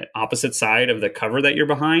on the opposite side of the cover that you're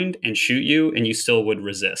behind and shoot you, and you still would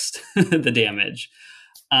resist the damage,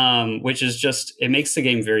 which is it makes the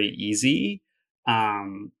game very easy.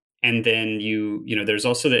 And then there's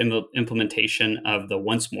also the implementation of the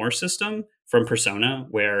once more system from Persona,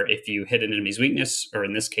 where if you hit an enemy's weakness, or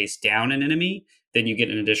in this case, down an enemy, then you get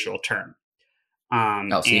an additional turn.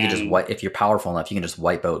 So you can just if you're powerful enough, you can just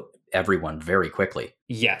wipe out everyone very quickly.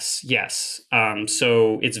 Yes.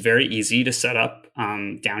 So it's very easy to set up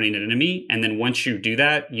downing an enemy. And then once you do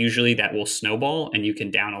that, usually that will snowball and you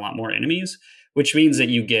can down a lot more enemies, which means that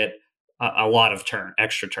you get a lot of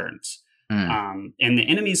extra turns. And the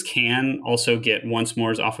enemies can also get once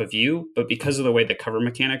mores off of you, but because of the way the cover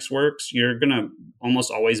mechanics works, you're going to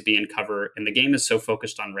almost always be in cover. And the game is so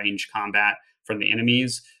focused on range combat from the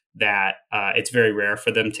enemies that it's very rare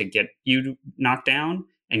for them to get you knocked down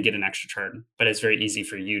and get an extra turn, but it's very easy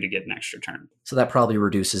for you to get an extra turn. So that probably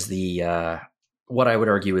reduces the what I would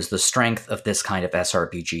argue is the strength of this kind of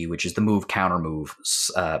SRPG, which is the move counter move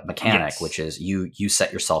mechanic, Yes. which is you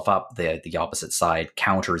set yourself up, the opposite side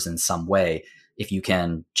counters in some way. If you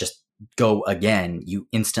can just go again, you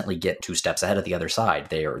instantly get 2 steps ahead of the other side.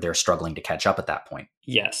 They're struggling to catch up at that point.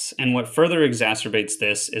 Yes, and what further exacerbates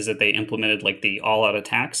this is that they implemented the all-out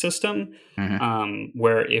attack system,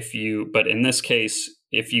 where but in this case,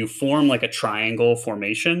 if you form a triangle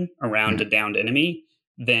formation around a downed enemy,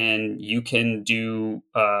 then you can do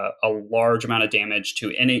a large amount of damage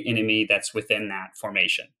to any enemy that's within that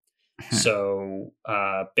formation. So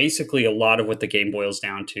basically, a lot of what the game boils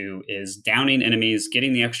down to is downing enemies,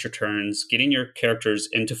 getting the extra turns, getting your characters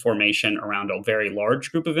into formation around a very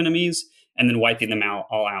large group of enemies, and then wiping them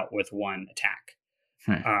all out with one attack,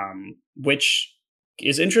 which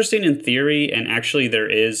is interesting in theory. And actually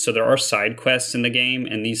there are side quests in the game,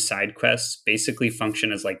 and these side quests basically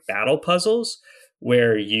function as battle puzzles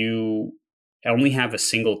where you only have a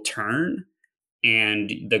single turn,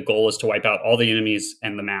 and the goal is to wipe out all the enemies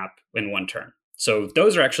and the map in one turn. So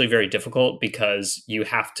those are actually very difficult because you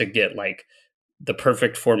have to get the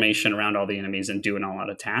perfect formation around all the enemies and do an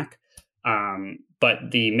all-out attack.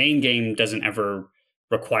 But the main game doesn't ever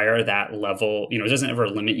require that level, it doesn't ever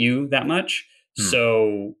limit you that much.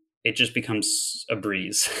 So it just becomes a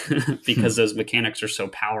breeze because those mechanics are so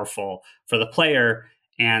powerful for the player,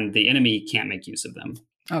 and the enemy can't make use of them.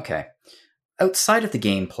 Okay. Outside of the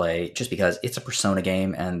gameplay, just because it's a Persona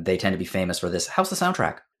game and they tend to be famous for this, how's the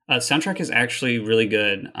soundtrack? Soundtrack is actually really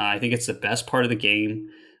good. I think it's the best part of the game.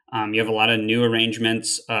 You have a lot of new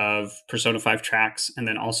arrangements of Persona 5 tracks, and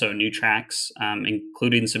then also new tracks,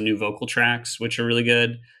 including some new vocal tracks, which are really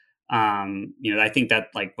good. I think that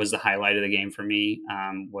was the highlight of the game for me,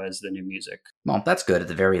 was the new music. Well, that's good at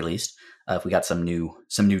the very least. If we got some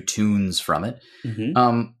new tunes from it.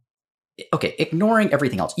 Okay, ignoring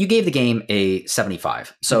everything else, you gave the game a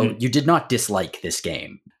 75. So you did not dislike this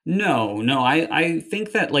game. No. I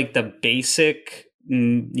think that the basic,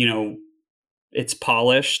 it's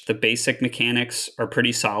polished. The basic mechanics are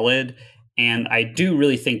pretty solid. And I do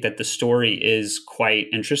really think that the story is quite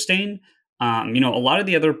interesting. A lot of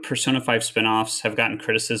the other Persona 5 spinoffs have gotten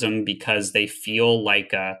criticism because they feel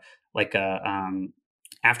like a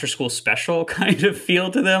after school special kind of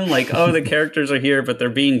feel to them. Like, oh, the characters are here, but they're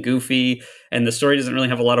being goofy and the story doesn't really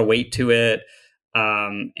have a lot of weight to it.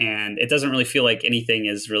 And it doesn't really feel like anything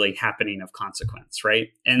is really happening of consequence, right?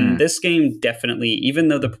 And this game definitely, even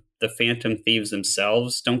though the Phantom Thieves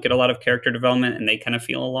themselves don't get a lot of character development and they kind of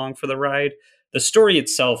feel along for the ride, the story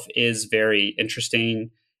itself is very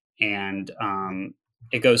interesting, and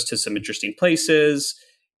it goes to some interesting places.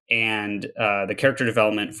 And the character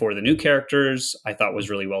development for the new characters I thought was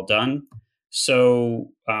really well done. So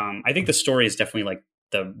I think the story is definitely like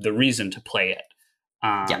the reason to play it.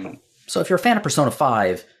 Yeah. So if you're a fan of Persona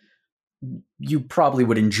 5, you probably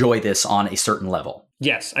would enjoy this on a certain level.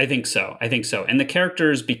 Yes, I think so. And the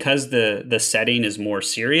characters, because the setting is more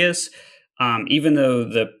serious, even though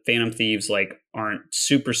the Phantom Thieves like aren't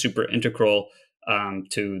super integral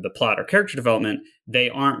to the plot or character development, they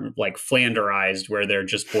aren't like Flanderized where they're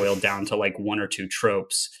just boiled down to like one or two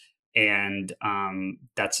tropes, and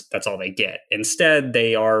that's all they get. Instead,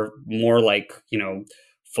 they are more like,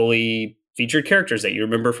 fully featured characters that you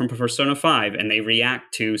remember from Persona 5, and they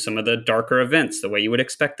react to some of the darker events the way you would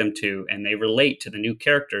expect them to, and they relate to the new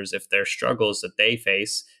characters if their struggles that they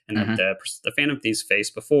face and that the Phantom Thieves face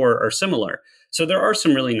before are similar. So there are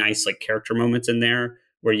some really nice like character moments in there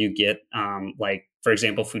where you get like, for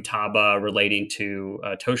example, Futaba relating to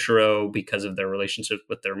Toshiro because of their relationship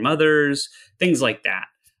with their mothers, things like that.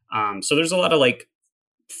 So there's a lot of like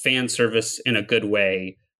fan service in a good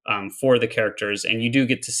way for the characters, and you do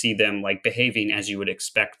get to see them like behaving as you would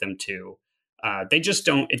expect them to. They just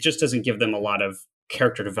don't. It just doesn't give them a lot of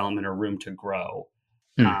character development or room to grow.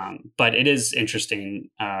 But it is interesting,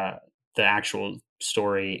 the actual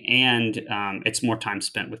story, and it's more time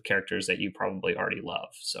spent with characters that you probably already love.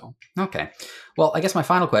 So okay, well, I guess my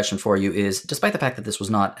final question for you is: despite the fact that this was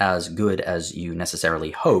not as good as you necessarily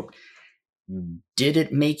hoped, did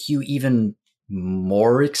it make you even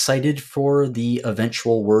more excited for the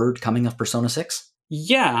eventual word coming of Persona 6?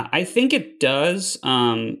 Yeah, I think it does,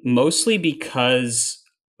 mostly because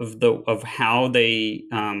of how they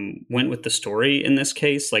went with the story in this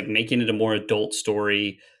case, like making it a more adult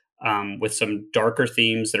story with some darker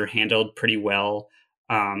themes that are handled pretty well.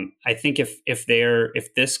 I think if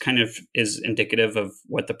this kind of is indicative of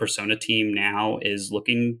what the Persona team now is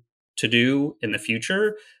looking to do in the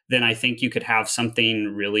future, then I think you could have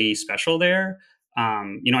something really special there.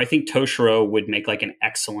 I think Toshiro would make like an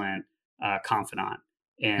excellent confidant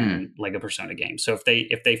in like a Persona game. So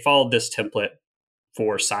if they followed this template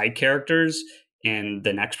for side characters in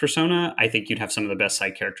the next Persona, I think you'd have some of the best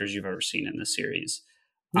side characters you've ever seen in this series.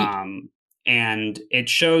 And it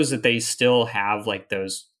shows that they still have like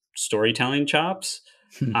those storytelling chops.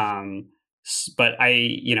 But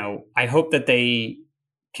I hope that they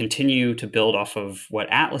continue to build off of what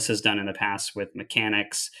Atlus has done in the past with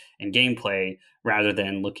mechanics and gameplay, rather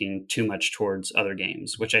than looking too much towards other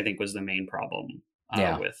games, which I think was the main problem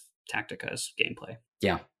with Tactica's gameplay.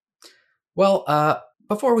 Yeah. Well,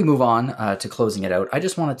 before we move on to closing it out, I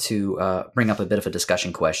just wanted to bring up a bit of a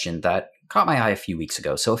discussion question that caught my eye a few weeks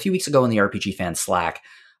ago. So a few weeks ago in the RPG Fan Slack,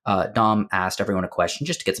 Dom asked everyone a question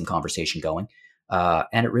just to get some conversation going.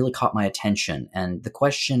 And it really caught my attention. And the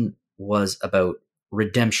question was about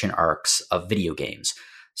redemption arcs of video games.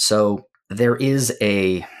 So there is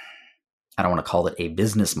I don't want to call it a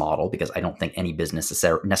business model because I don't think any business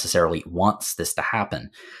necessarily wants this to happen.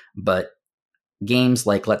 But games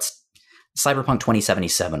like Cyberpunk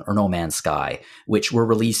 2077 or No Man's Sky, which were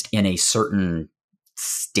released in a certain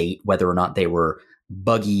state, whether or not they were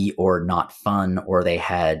buggy or not fun, or they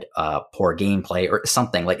had poor gameplay or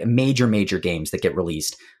something, like major games that get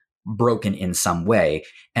released broken in some way.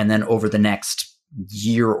 And then over the next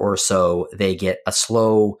year or so, they get a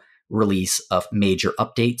slow release of major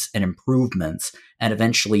updates and improvements, and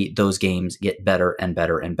eventually those games get better and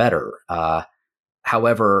better and better.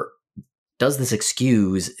 However, does this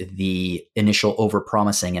excuse the initial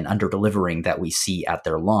overpromising and underdelivering that we see at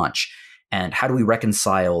their launch? And how do we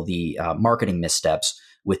reconcile the marketing missteps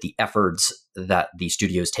with the efforts that the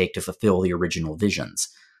studios take to fulfill the original visions?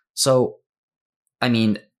 So, I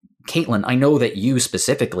mean, Caitlin, I know that you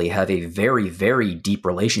specifically have a very, very deep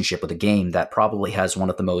relationship with a game that probably has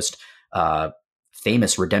one of the most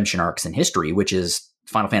famous redemption arcs in history, which is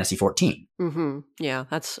Final Fantasy XIV. Mm-hmm. Yeah,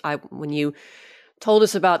 when you told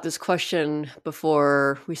us about this question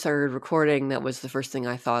before we started recording, that was the first thing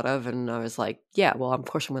I thought of. And I was like, yeah, well, of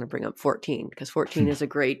course I'm going to bring up 14, because 14 is a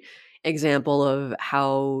great example of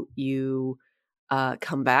how you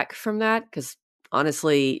come back from that. Because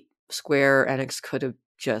honestly, Square Enix could have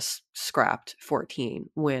just scrapped 14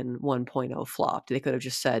 when 1.0 flopped. They could have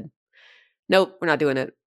just said, nope, we're not doing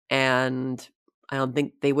it. And I don't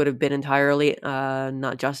think they would have been entirely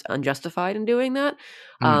not just unjustified in doing that.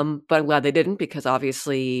 But I'm glad they didn't, because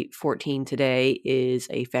obviously 14 today is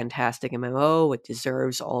a fantastic MMO. It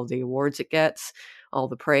deserves all the awards it gets, all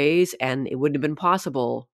the praise, and it wouldn't have been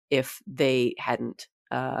possible if they hadn't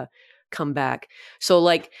come back. So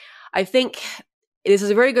like, I think this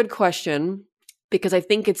is a very good question, because I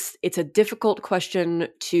think it's a difficult question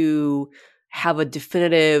to have a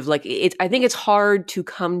definitive, like, I think it's hard to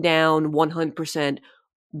come down 100%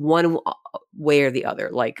 one way or the other.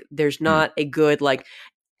 Like, there's not a good, like,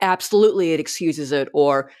 absolutely it excuses it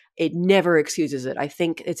or it never excuses it. I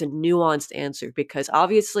think it's a nuanced answer, because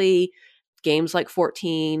obviously games like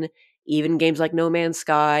 14, even games like No Man's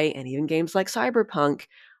Sky, and even games like Cyberpunk,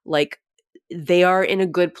 like, they are in a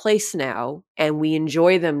good place now and we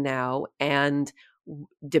enjoy them now. And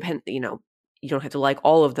depend, you don't have to like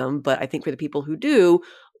all of them, but I think for the people who do,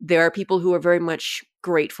 there are people who are very much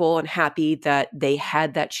grateful and happy that they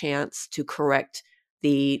had that chance to correct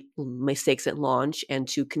the mistakes at launch and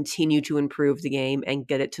to continue to improve the game and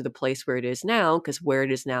get it to the place where it is now, because where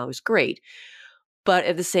it is now is great. But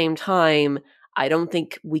at the same time, I don't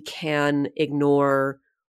think we can ignore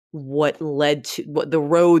what the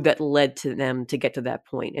road that led to them to get to that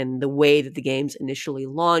point, and the way that the games initially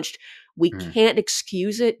launched. We can't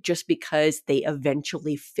excuse it just because they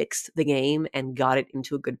eventually fixed the game and got it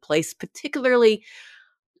into a good place, particularly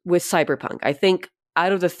with Cyberpunk. I think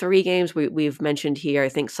out of the 3 games we've mentioned here, I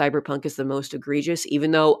think Cyberpunk is the most egregious,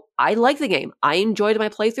 even though I like the game. I enjoyed my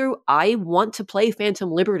playthrough. I want to play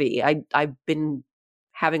Phantom Liberty. I've been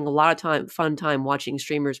having a lot of fun time watching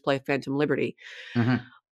streamers play Phantom Liberty.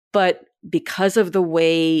 But because of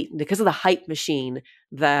the hype machine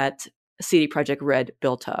that CD Projekt Red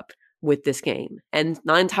built up with this game, and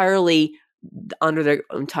not entirely under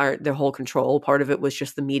their whole control. Part of it was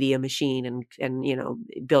just the media machine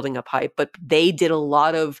and building up hype, but they did a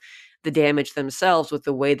lot of the damage themselves with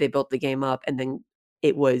the way they built the game up, and then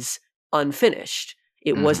it was unfinished.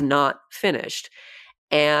 It was not finished.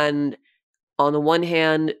 And on the one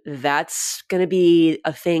hand, that's going to be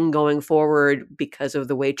a thing going forward because of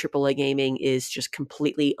the way AAA gaming is just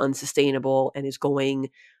completely unsustainable, and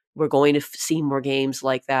we're going to see more games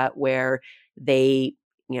like that where they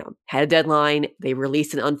had a deadline, they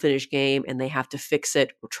released an unfinished game, and they have to fix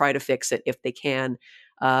it or try to fix it if they can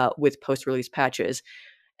with post-release patches.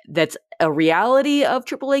 That's a reality of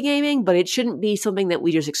AAA gaming, but it shouldn't be something that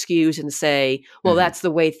we just excuse and say, well, that's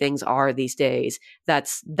the way things are these days.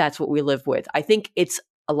 That's what we live with. I think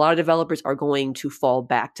a lot of developers are going to fall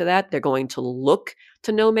back to that. They're going to look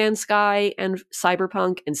to No Man's Sky and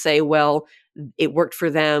Cyberpunk and say, well, it worked for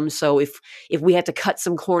them. So if we had to cut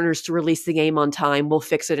some corners to release the game on time, we'll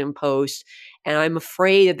fix it in post. And I'm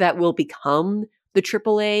afraid that will become the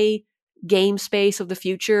AAA game space of the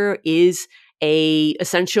future, is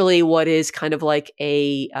essentially what is kind of like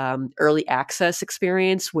a early access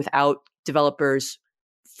experience without developers,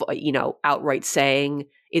 outright saying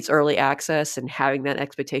it's early access and having that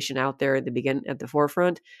expectation out there at the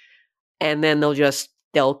forefront. And then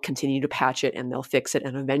they'll continue to patch it and they'll fix it.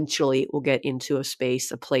 And eventually it will get into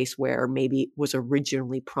a place where maybe it was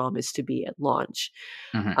originally promised to be at launch.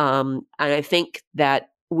 And I think that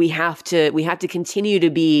we have to continue to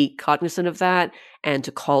be cognizant of that and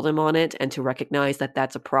to call them on it and to recognize that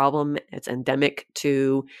that's a problem. It's endemic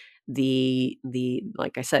to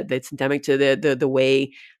like I said, it's endemic to the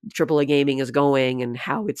way AAA gaming is going and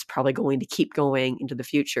how it's probably going to keep going into the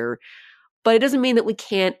future. But it doesn't mean that we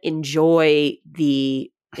can't enjoy the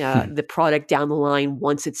product down the line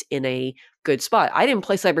once it's in a good spot. I didn't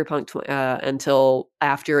play Cyberpunk until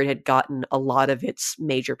after it had gotten a lot of its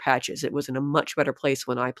major patches. It was in a much better place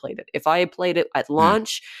when I played it. If I had played it at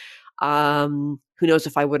launch, who knows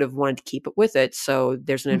if I would have wanted to keep it with it. So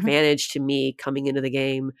there's an advantage to me coming into the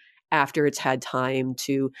game after it's had time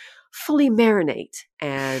to fully marinate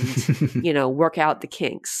and, work out the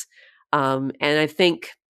kinks. And I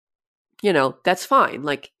think, that's fine.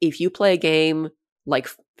 Like, if you play a game like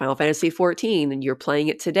Final Fantasy XIV and you're playing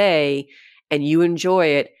it today and you enjoy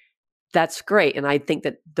it, that's great. And I think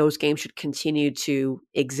that those games should continue to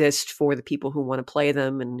exist for the people who want to play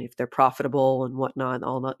them, and if they're profitable and whatnot,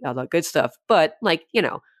 all that good stuff. But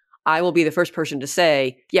I will be the first person to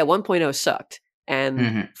say, yeah, 1.0 sucked.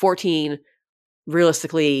 And 14,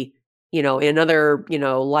 realistically, in another,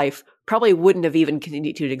 life, probably wouldn't have even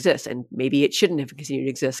continued to exist. And maybe it shouldn't have continued to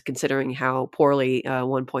exist considering how poorly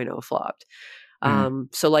 1.0 flopped.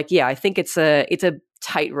 So I think it's a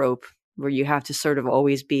tightrope where you have to sort of you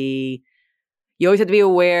always have to be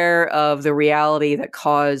aware of the reality that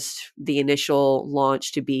caused the initial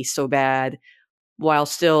launch to be so bad, while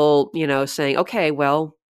still, saying, okay,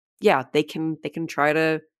 well, yeah, they can try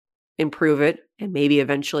to improve it, and maybe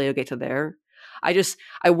eventually it'll get to there.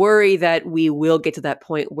 I worry that we will get to that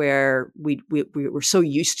point where we're so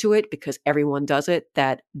used to it because everyone does it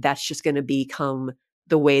that that's just going to become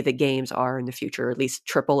the way that games are in the future. At least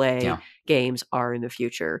AAA games are in the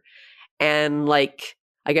future. And like,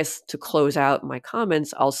 I guess to close out my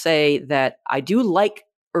comments, I'll say that I do like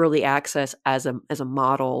early access as a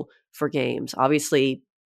model for games. Obviously,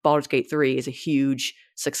 Baldur's Gate 3 is a huge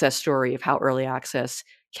success story of how early access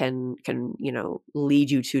can lead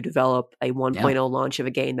you to develop a 1.0 launch of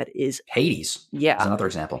a game that is Hades. Yeah. Is another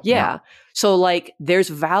example. Yeah. So like there's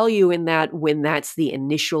value in that when that's the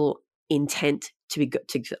initial intent to be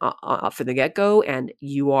for the get-go, and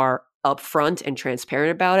you are upfront and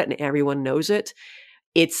transparent about it and everyone knows it.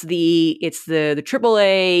 It's the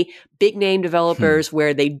AAA big name developers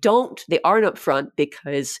where they aren't upfront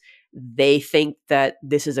because they think that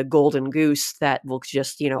this is a golden goose that will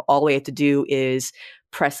just, all we have to do is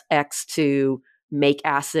press X to make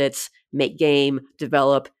assets, make game,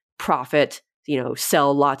 develop, profit,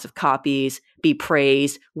 sell lots of copies, be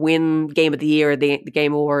praised, win Game of the Year, the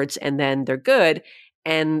Game Awards, and then they're good.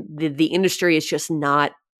 And the industry is just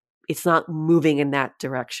not moving in that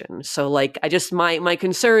direction. So like, my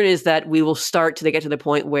concern is that we will start to get to the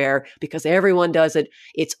point where, because everyone does it,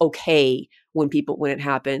 it's okay when it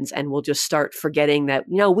happens, and we'll just start forgetting that,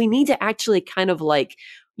 we need to actually kind of like,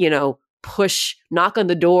 knock on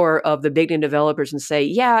the door of the big name developers and say,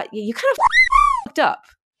 yeah, you kind of fucked up.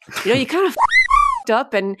 You kind of fucked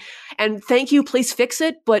up, and thank you, please fix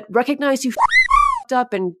it, but recognize you fucked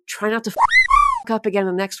up and try not to fuck up again in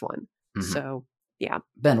the next one. Mm-hmm. So yeah.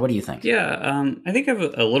 Ben, what do you think? Yeah, I think I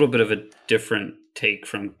have a little bit of a different take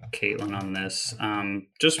from Caitlin on this,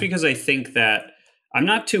 just because I think that I'm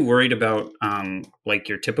not too worried about like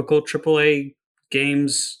your typical AAA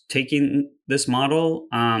games taking this model,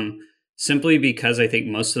 simply because I think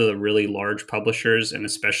most of the really large publishers, and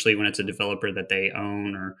especially when it's a developer that they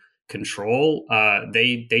own or control,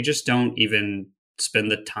 they just don't even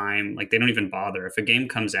spend the time, like they don't even bother. If a game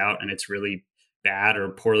comes out and it's really bad or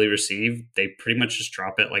poorly received, they pretty much just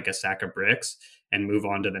drop it like a sack of bricks and move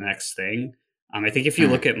on to the next thing. I think if you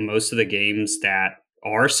look at most of the games that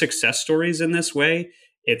are success stories in this way,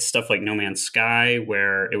 it's stuff like No Man's Sky,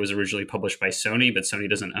 where it was originally published by Sony, but Sony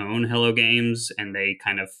doesn't own Hello Games, and they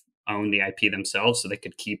kind of own the IP themselves, so they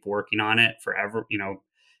could keep working on it forever,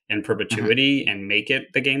 in perpetuity, and make it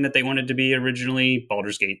the game that they wanted to be originally.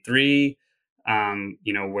 Baldur's Gate 3,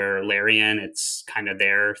 where Larian, it's kind of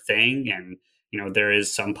their thing, and there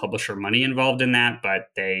is some publisher money involved in that, but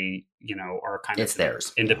they, are kind of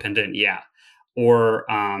theirs, independent. Yeah. Or,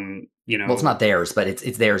 well, it's not theirs, but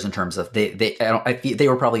it's theirs in terms of they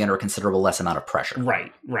were probably under a considerable less amount of pressure.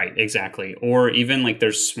 Right. Exactly. Or even like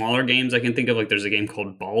there's smaller games I can think of, like there's a game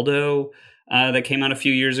called Baldo that came out a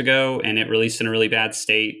few years ago, and it released in a really bad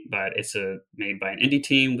state, but it's made by an indie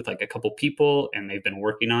team with like a couple people, and they've been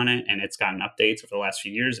working on it, and it's gotten updates over the last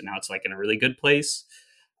few years, and now it's like in a really good place.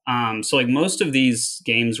 So like most of these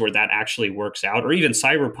games where that actually works out, or even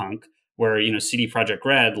Cyberpunk, where, CD Projekt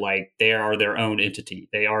Red, like they are their own entity.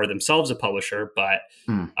 They are themselves a publisher, but,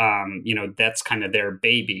 that's kind of their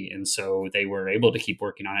baby. And so they were able to keep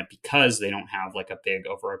working on it because they don't have like a big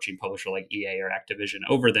overarching publisher like EA or Activision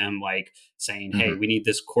over them, like saying, hey, we need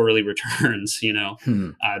this quarterly returns,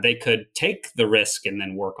 They could take the risk and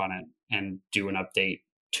then work on it and do an update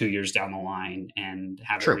 2 years down the line and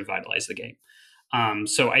have it revitalize the game.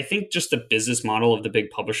 So I think just the business model of the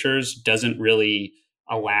big publishers doesn't really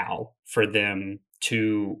allow for them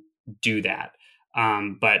to do that.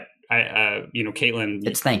 But Caitlin,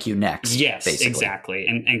 it's thank you next. Yes, basically. Exactly.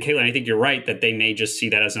 And Caitlin, I think you're right that they may just see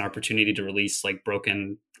that as an opportunity to release like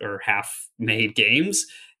broken or half made games,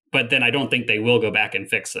 but then I don't think they will go back and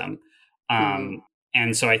fix them.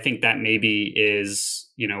 And so I think that maybe is,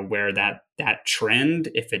 where that trend,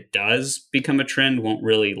 if it does become a trend, won't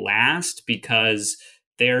really last, because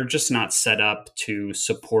they're just not set up to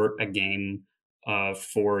support a game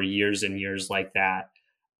for years and years like that.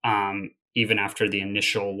 Even after the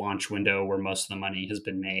initial launch window where most of the money has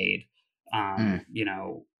been made,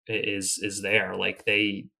 is there. Like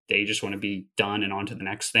they just want to be done and on to the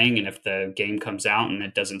next thing. And if the game comes out and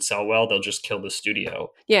it doesn't sell well, they'll just kill the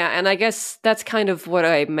studio. Yeah, and I guess that's kind of what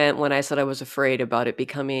I meant when I said I was afraid about it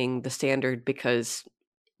becoming the standard, because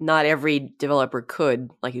not every developer could,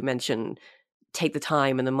 like you mentioned, take the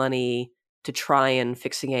time and the money to try and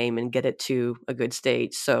fix a game and get it to a good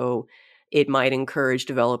state. So it might encourage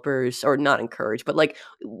developers, or not encourage, but like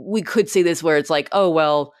we could see this where it's like, oh,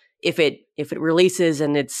 well, if it releases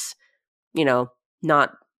and it's,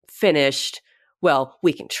 not finished, well,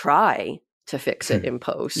 we can try to fix it in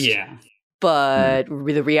post. Yeah. But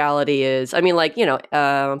the reality is, I mean, like, you know,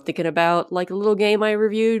 I'm thinking about like a little game I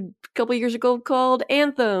reviewed a couple years ago called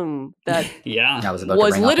Anthem that Yeah. was about to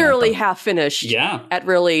was bring up literally Anthem. half finished Yeah. at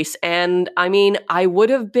release. And I mean, I would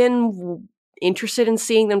have been interested in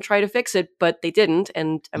seeing them try to fix it, but they didn't.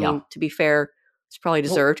 And I mean, to be fair, it's probably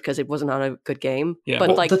deserved because it was not a good game. Yeah. But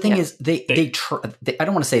Well, like the thing is, they I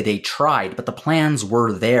don't want to say they tried, but the plans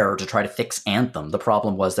were there to try to fix Anthem. The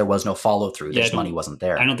problem was there was no follow through. Just money wasn't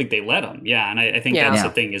there. I don't think they let them. Yeah, and I think that's the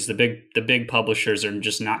thing is the big publishers are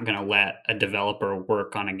just not going to let a developer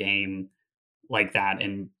work on a game like that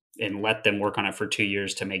and let them work on it for 2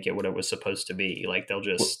 years to make it what it was supposed to be. Like they'll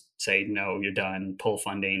just say no, you're done, pull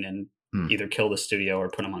funding, and either kill the studio or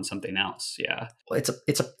put them on something else. Yeah, well,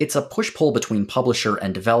 it's a push pull between publisher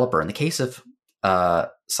and developer. In the case of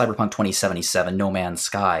Cyberpunk 2077, No Man's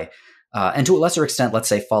Sky, and to a lesser extent, let's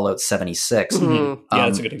say Fallout 76. Yeah,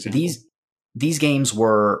 that's a good example. These games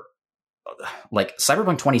were like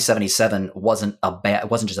Cyberpunk 2077 wasn't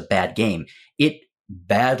just a bad game. It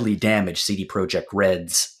badly damaged CD Projekt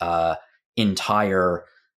Red's entire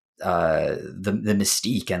the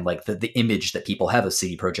mystique and like the image that people have of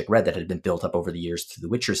CD Projekt Red that had been built up over the years through the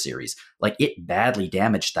Witcher series. Like it badly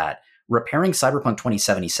damaged that. Repairing Cyberpunk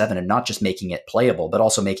 2077 and not just making it playable, but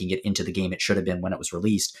also making it into the game it should have been when it was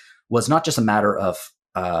released was not just a matter of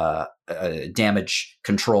damage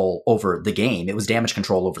control over the game. It was damage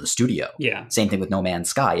control over the studio. Yeah. Same thing with No Man's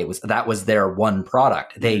Sky. That was their one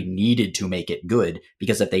product. They needed to make it good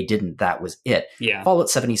because if they didn't, that was it. Yeah. Fallout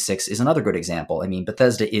 76 is another good example. I mean,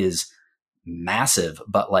 Bethesda is massive,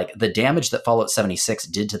 but like the damage that Fallout 76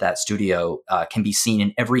 did to that studio can be seen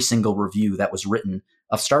in every single review that was written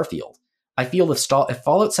of Starfield. I feel if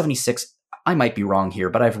Fallout 76, I might be wrong here,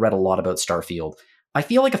 but I've read a lot about Starfield. I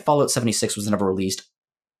feel like if Fallout 76 was never released,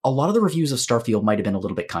 a lot of the reviews of Starfield might have been a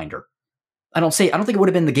little bit kinder. I don't think it would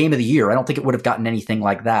have been the game of the year. I don't think it would have gotten anything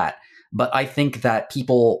like that. But I think that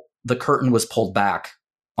the curtain was pulled back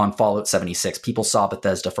on Fallout 76. People saw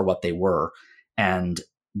Bethesda for what they were. And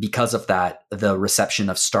because of that, the reception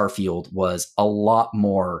of Starfield was a lot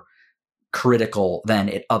more critical than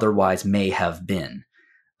it otherwise may have been.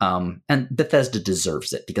 And Bethesda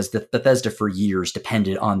deserves it because Bethesda for years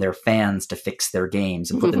depended on their fans to fix their games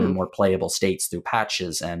and put them in more playable states through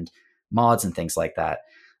patches and mods and things like that.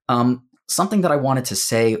 Something that I wanted to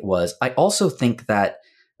say was I also think that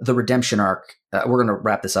the redemption arc, we're going to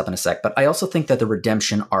wrap this up in a sec, but I also think that the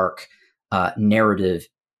redemption arc narrative,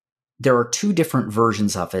 there are two different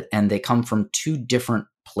versions of it and they come from two different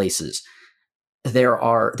places.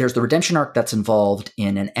 There's the redemption arc that's involved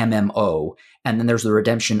in an MMO, and then there's the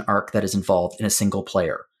redemption arc that is involved in a single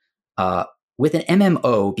player. With an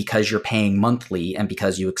MMO, because you're paying monthly and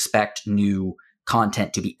because you expect new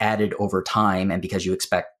content to be added over time and because you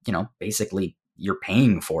expect, basically you're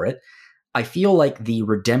paying for it, I feel like the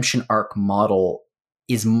redemption arc model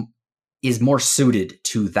is more suited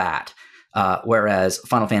to that. Whereas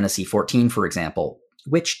Final Fantasy XIV, for example,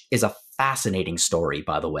 which is a fascinating story,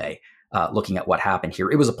 by the way, looking at what happened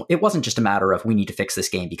here. It wasn't just a matter of we need to fix this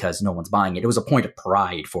game because no one's buying it. It was a point of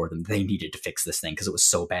pride for them. They needed to fix this thing because it was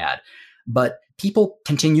so bad. But people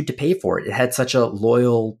continued to pay for it. It had such a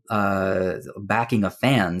loyal backing of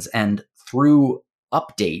fans. And through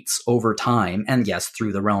updates over time, and yes,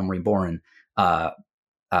 through the Realm Reborn patch,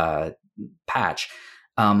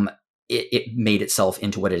 it made itself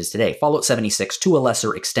into what it is today. Fallout 76, to a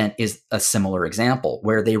lesser extent, is a similar example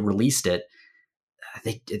where they released it.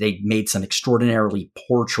 They made some extraordinarily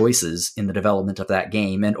poor choices in the development of that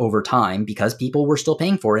game, and over time, because people were still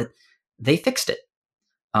paying for it, they fixed it.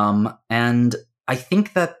 And I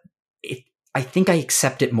think that I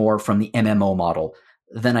accept it more from the MMO model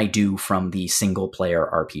than I do from the single player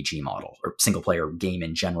RPG model or single player game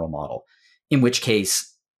in general model. In which case,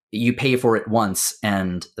 you pay for it once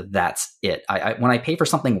and that's it. When I pay for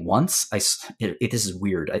something once, this is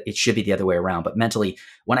weird. It should be the other way around, but mentally,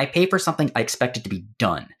 when I pay for something, I expect it to be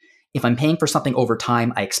done. If I'm paying for something over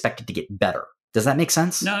time, I expect it to get better. Does that make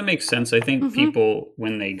sense? No, it makes sense. I think people,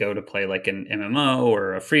 when they go to play like an MMO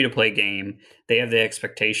or a free-to-play game, they have the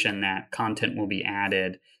expectation that content will be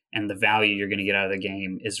added and the value you're going to get out of the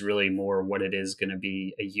game is really more what it is going to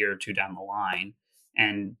be a year or two down the line.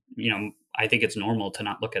 And, I think it's normal to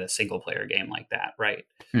not look at a single player game like that, right?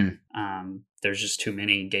 There's just too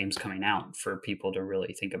many games coming out for people to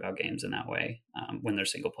really think about games in that way when they're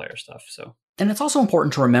single player stuff. So, and it's also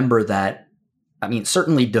important to remember that,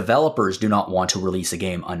 certainly developers do not want to release a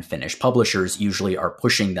game unfinished. Publishers usually are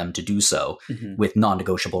pushing them to do so with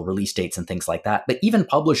non-negotiable release dates and things like that. But even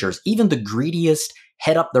publishers, even the greediest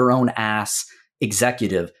head up their own ass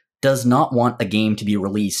executive does not want a game to be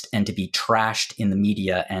released and to be trashed in the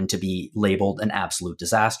media and to be labeled an absolute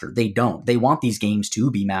disaster. They don't. They want these games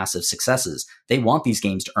to be massive successes. They want these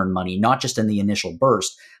games to earn money, not just in the initial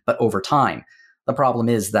burst, but over time. The problem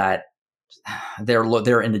is that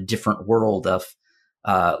they're in a different world of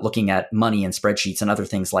looking at money and spreadsheets and other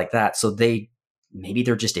things like that. So maybe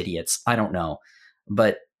they're just idiots. I don't know.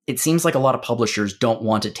 But it seems like a lot of publishers don't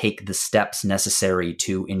want to take the steps necessary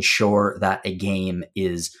to ensure that a game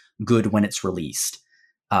is good when it's released.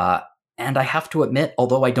 And I have to admit,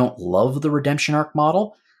 although I don't love the redemption arc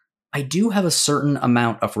model, I do have a certain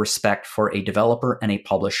amount of respect for a developer and a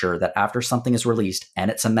publisher that after something is released and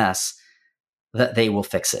it's a mess, that they will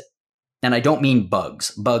fix it. And I don't mean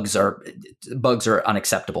bugs. Bugs are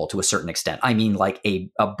unacceptable to a certain extent. I mean like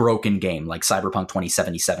a broken game like Cyberpunk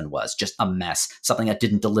 2077 was, just a mess, something that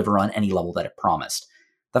didn't deliver on any level that it promised.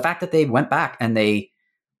 The fact that they went back and they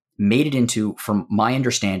made it into, from my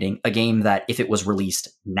understanding, a game that if it was released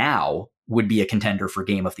now would be a contender for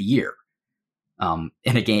Game of the Year. In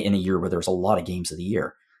a year where there's a lot of games of the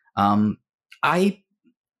year. I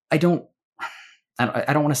don't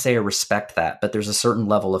want to say I respect that, but there's a certain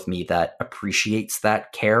level of me that appreciates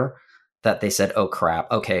that care, that they said, oh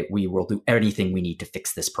crap, okay, we will do anything we need to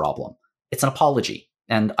fix this problem. It's an apology,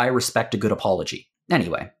 and I respect a good apology.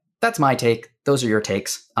 Anyway, that's my take. Those are your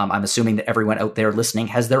takes. I'm assuming that everyone out there listening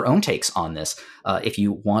has their own takes on this. If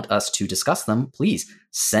you want us to discuss them, please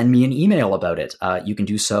send me an email about it. You can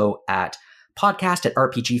do so at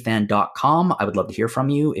podcast@rpgfan.com. I would love to hear from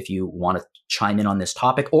you if you want to chime in on this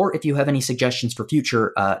topic, or if you have any suggestions for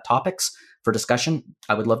future topics for discussion.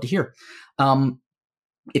 I would love to hear.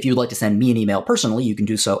 If you'd like to send me an email personally, you can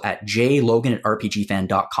do so at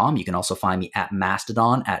jlogan@rpgfan.com. You can also find me at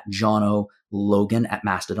Mastodon at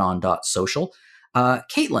johnologan@mastodon.social.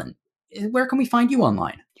 Caitlin, where can we find you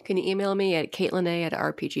online? You can email me at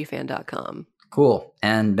caitlina@rpgfan.com. Cool.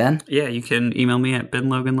 And Ben? Yeah, you can email me at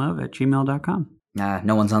benloganlove@gmail.com.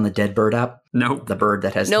 No one's on the Dead Bird app? Nope. The bird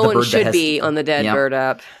that has... No one should be on the Dead Bird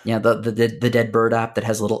app. Yeah, the Dead Bird app that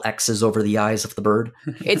has little X's over the eyes of the bird.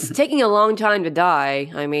 It's taking a long time to die.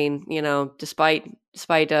 I mean, despite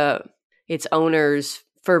its owner's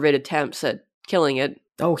fervid attempts at killing it.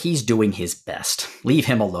 Oh, he's doing his best. Leave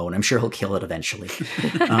him alone. I'm sure he'll kill it eventually.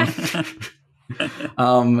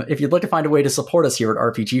 If you'd like to find a way to support us here at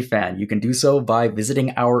RPG Fan, you can do so by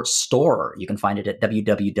visiting our store. You can find it at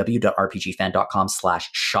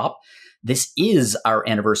www.rpgfan.com/shop. This is our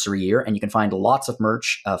anniversary year, and you can find lots of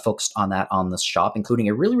merch focused on that on this shop, including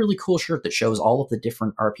a really, really cool shirt that shows all of the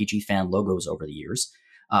different RPG Fan logos over the years.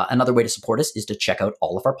 Another way to support us is to check out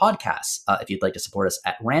all of our podcasts. If you'd like to support us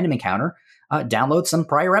at Random Encounter, download some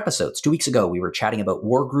prior episodes. 2 weeks ago, we were chatting about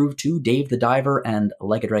Wargroove 2, Dave the Diver, and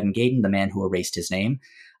Like a Dragon Gaiden, the man who erased his name.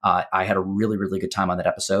 I had a really, really good time on that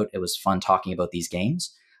episode. It was fun talking about these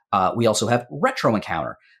games. We also have Retro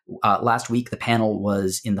Encounter. Last week, the panel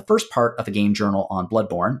was in the first part of a game journal on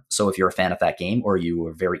Bloodborne. So if you're a fan of that game, or you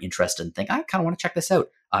were very interested and think, I kind of want to check this out,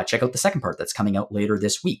 check out the second part that's coming out later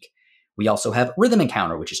this week. We also have Rhythm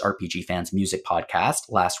Encounter, which is RPG Fan's music podcast.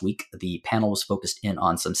 Last week, the panel was focused in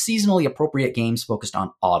on some seasonally appropriate games focused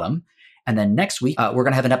on autumn. And then next week, we're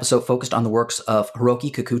going to have an episode focused on the works of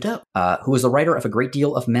Hiroki Kikuta, who is the writer of a great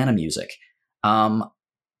deal of mana music.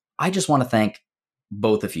 I just want to thank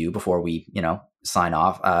both of you before we, sign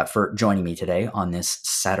off for joining me today on this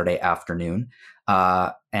Saturday afternoon.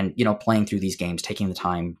 And, playing through these games, taking the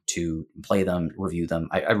time to play them, review them.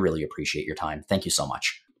 I really appreciate your time. Thank you so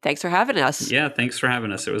much. Thanks for having us. Yeah, thanks for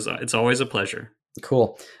having us. It's always a pleasure.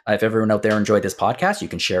 Cool. If everyone out there enjoyed this podcast, you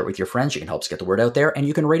can share it with your friends. You can help us get the word out there, and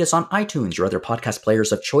you can rate us on iTunes, your other podcast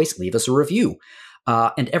players of choice. Leave us a review.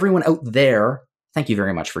 And everyone out there, thank you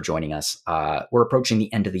very much for joining us. We're approaching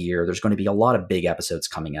the end of the year. There's going to be a lot of big episodes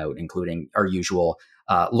coming out, including our usual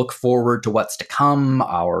look forward to what's to come.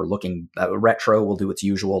 Our looking retro will do its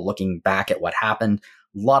usual looking back at what happened.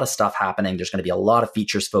 A lot of stuff happening. There's going to be a lot of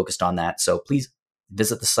features focused on that. So please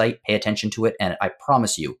visit the site, pay attention to it, and I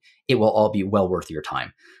promise you, it will all be well worth your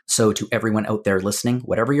time. So to everyone out there listening,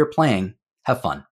 whatever you're playing, have fun.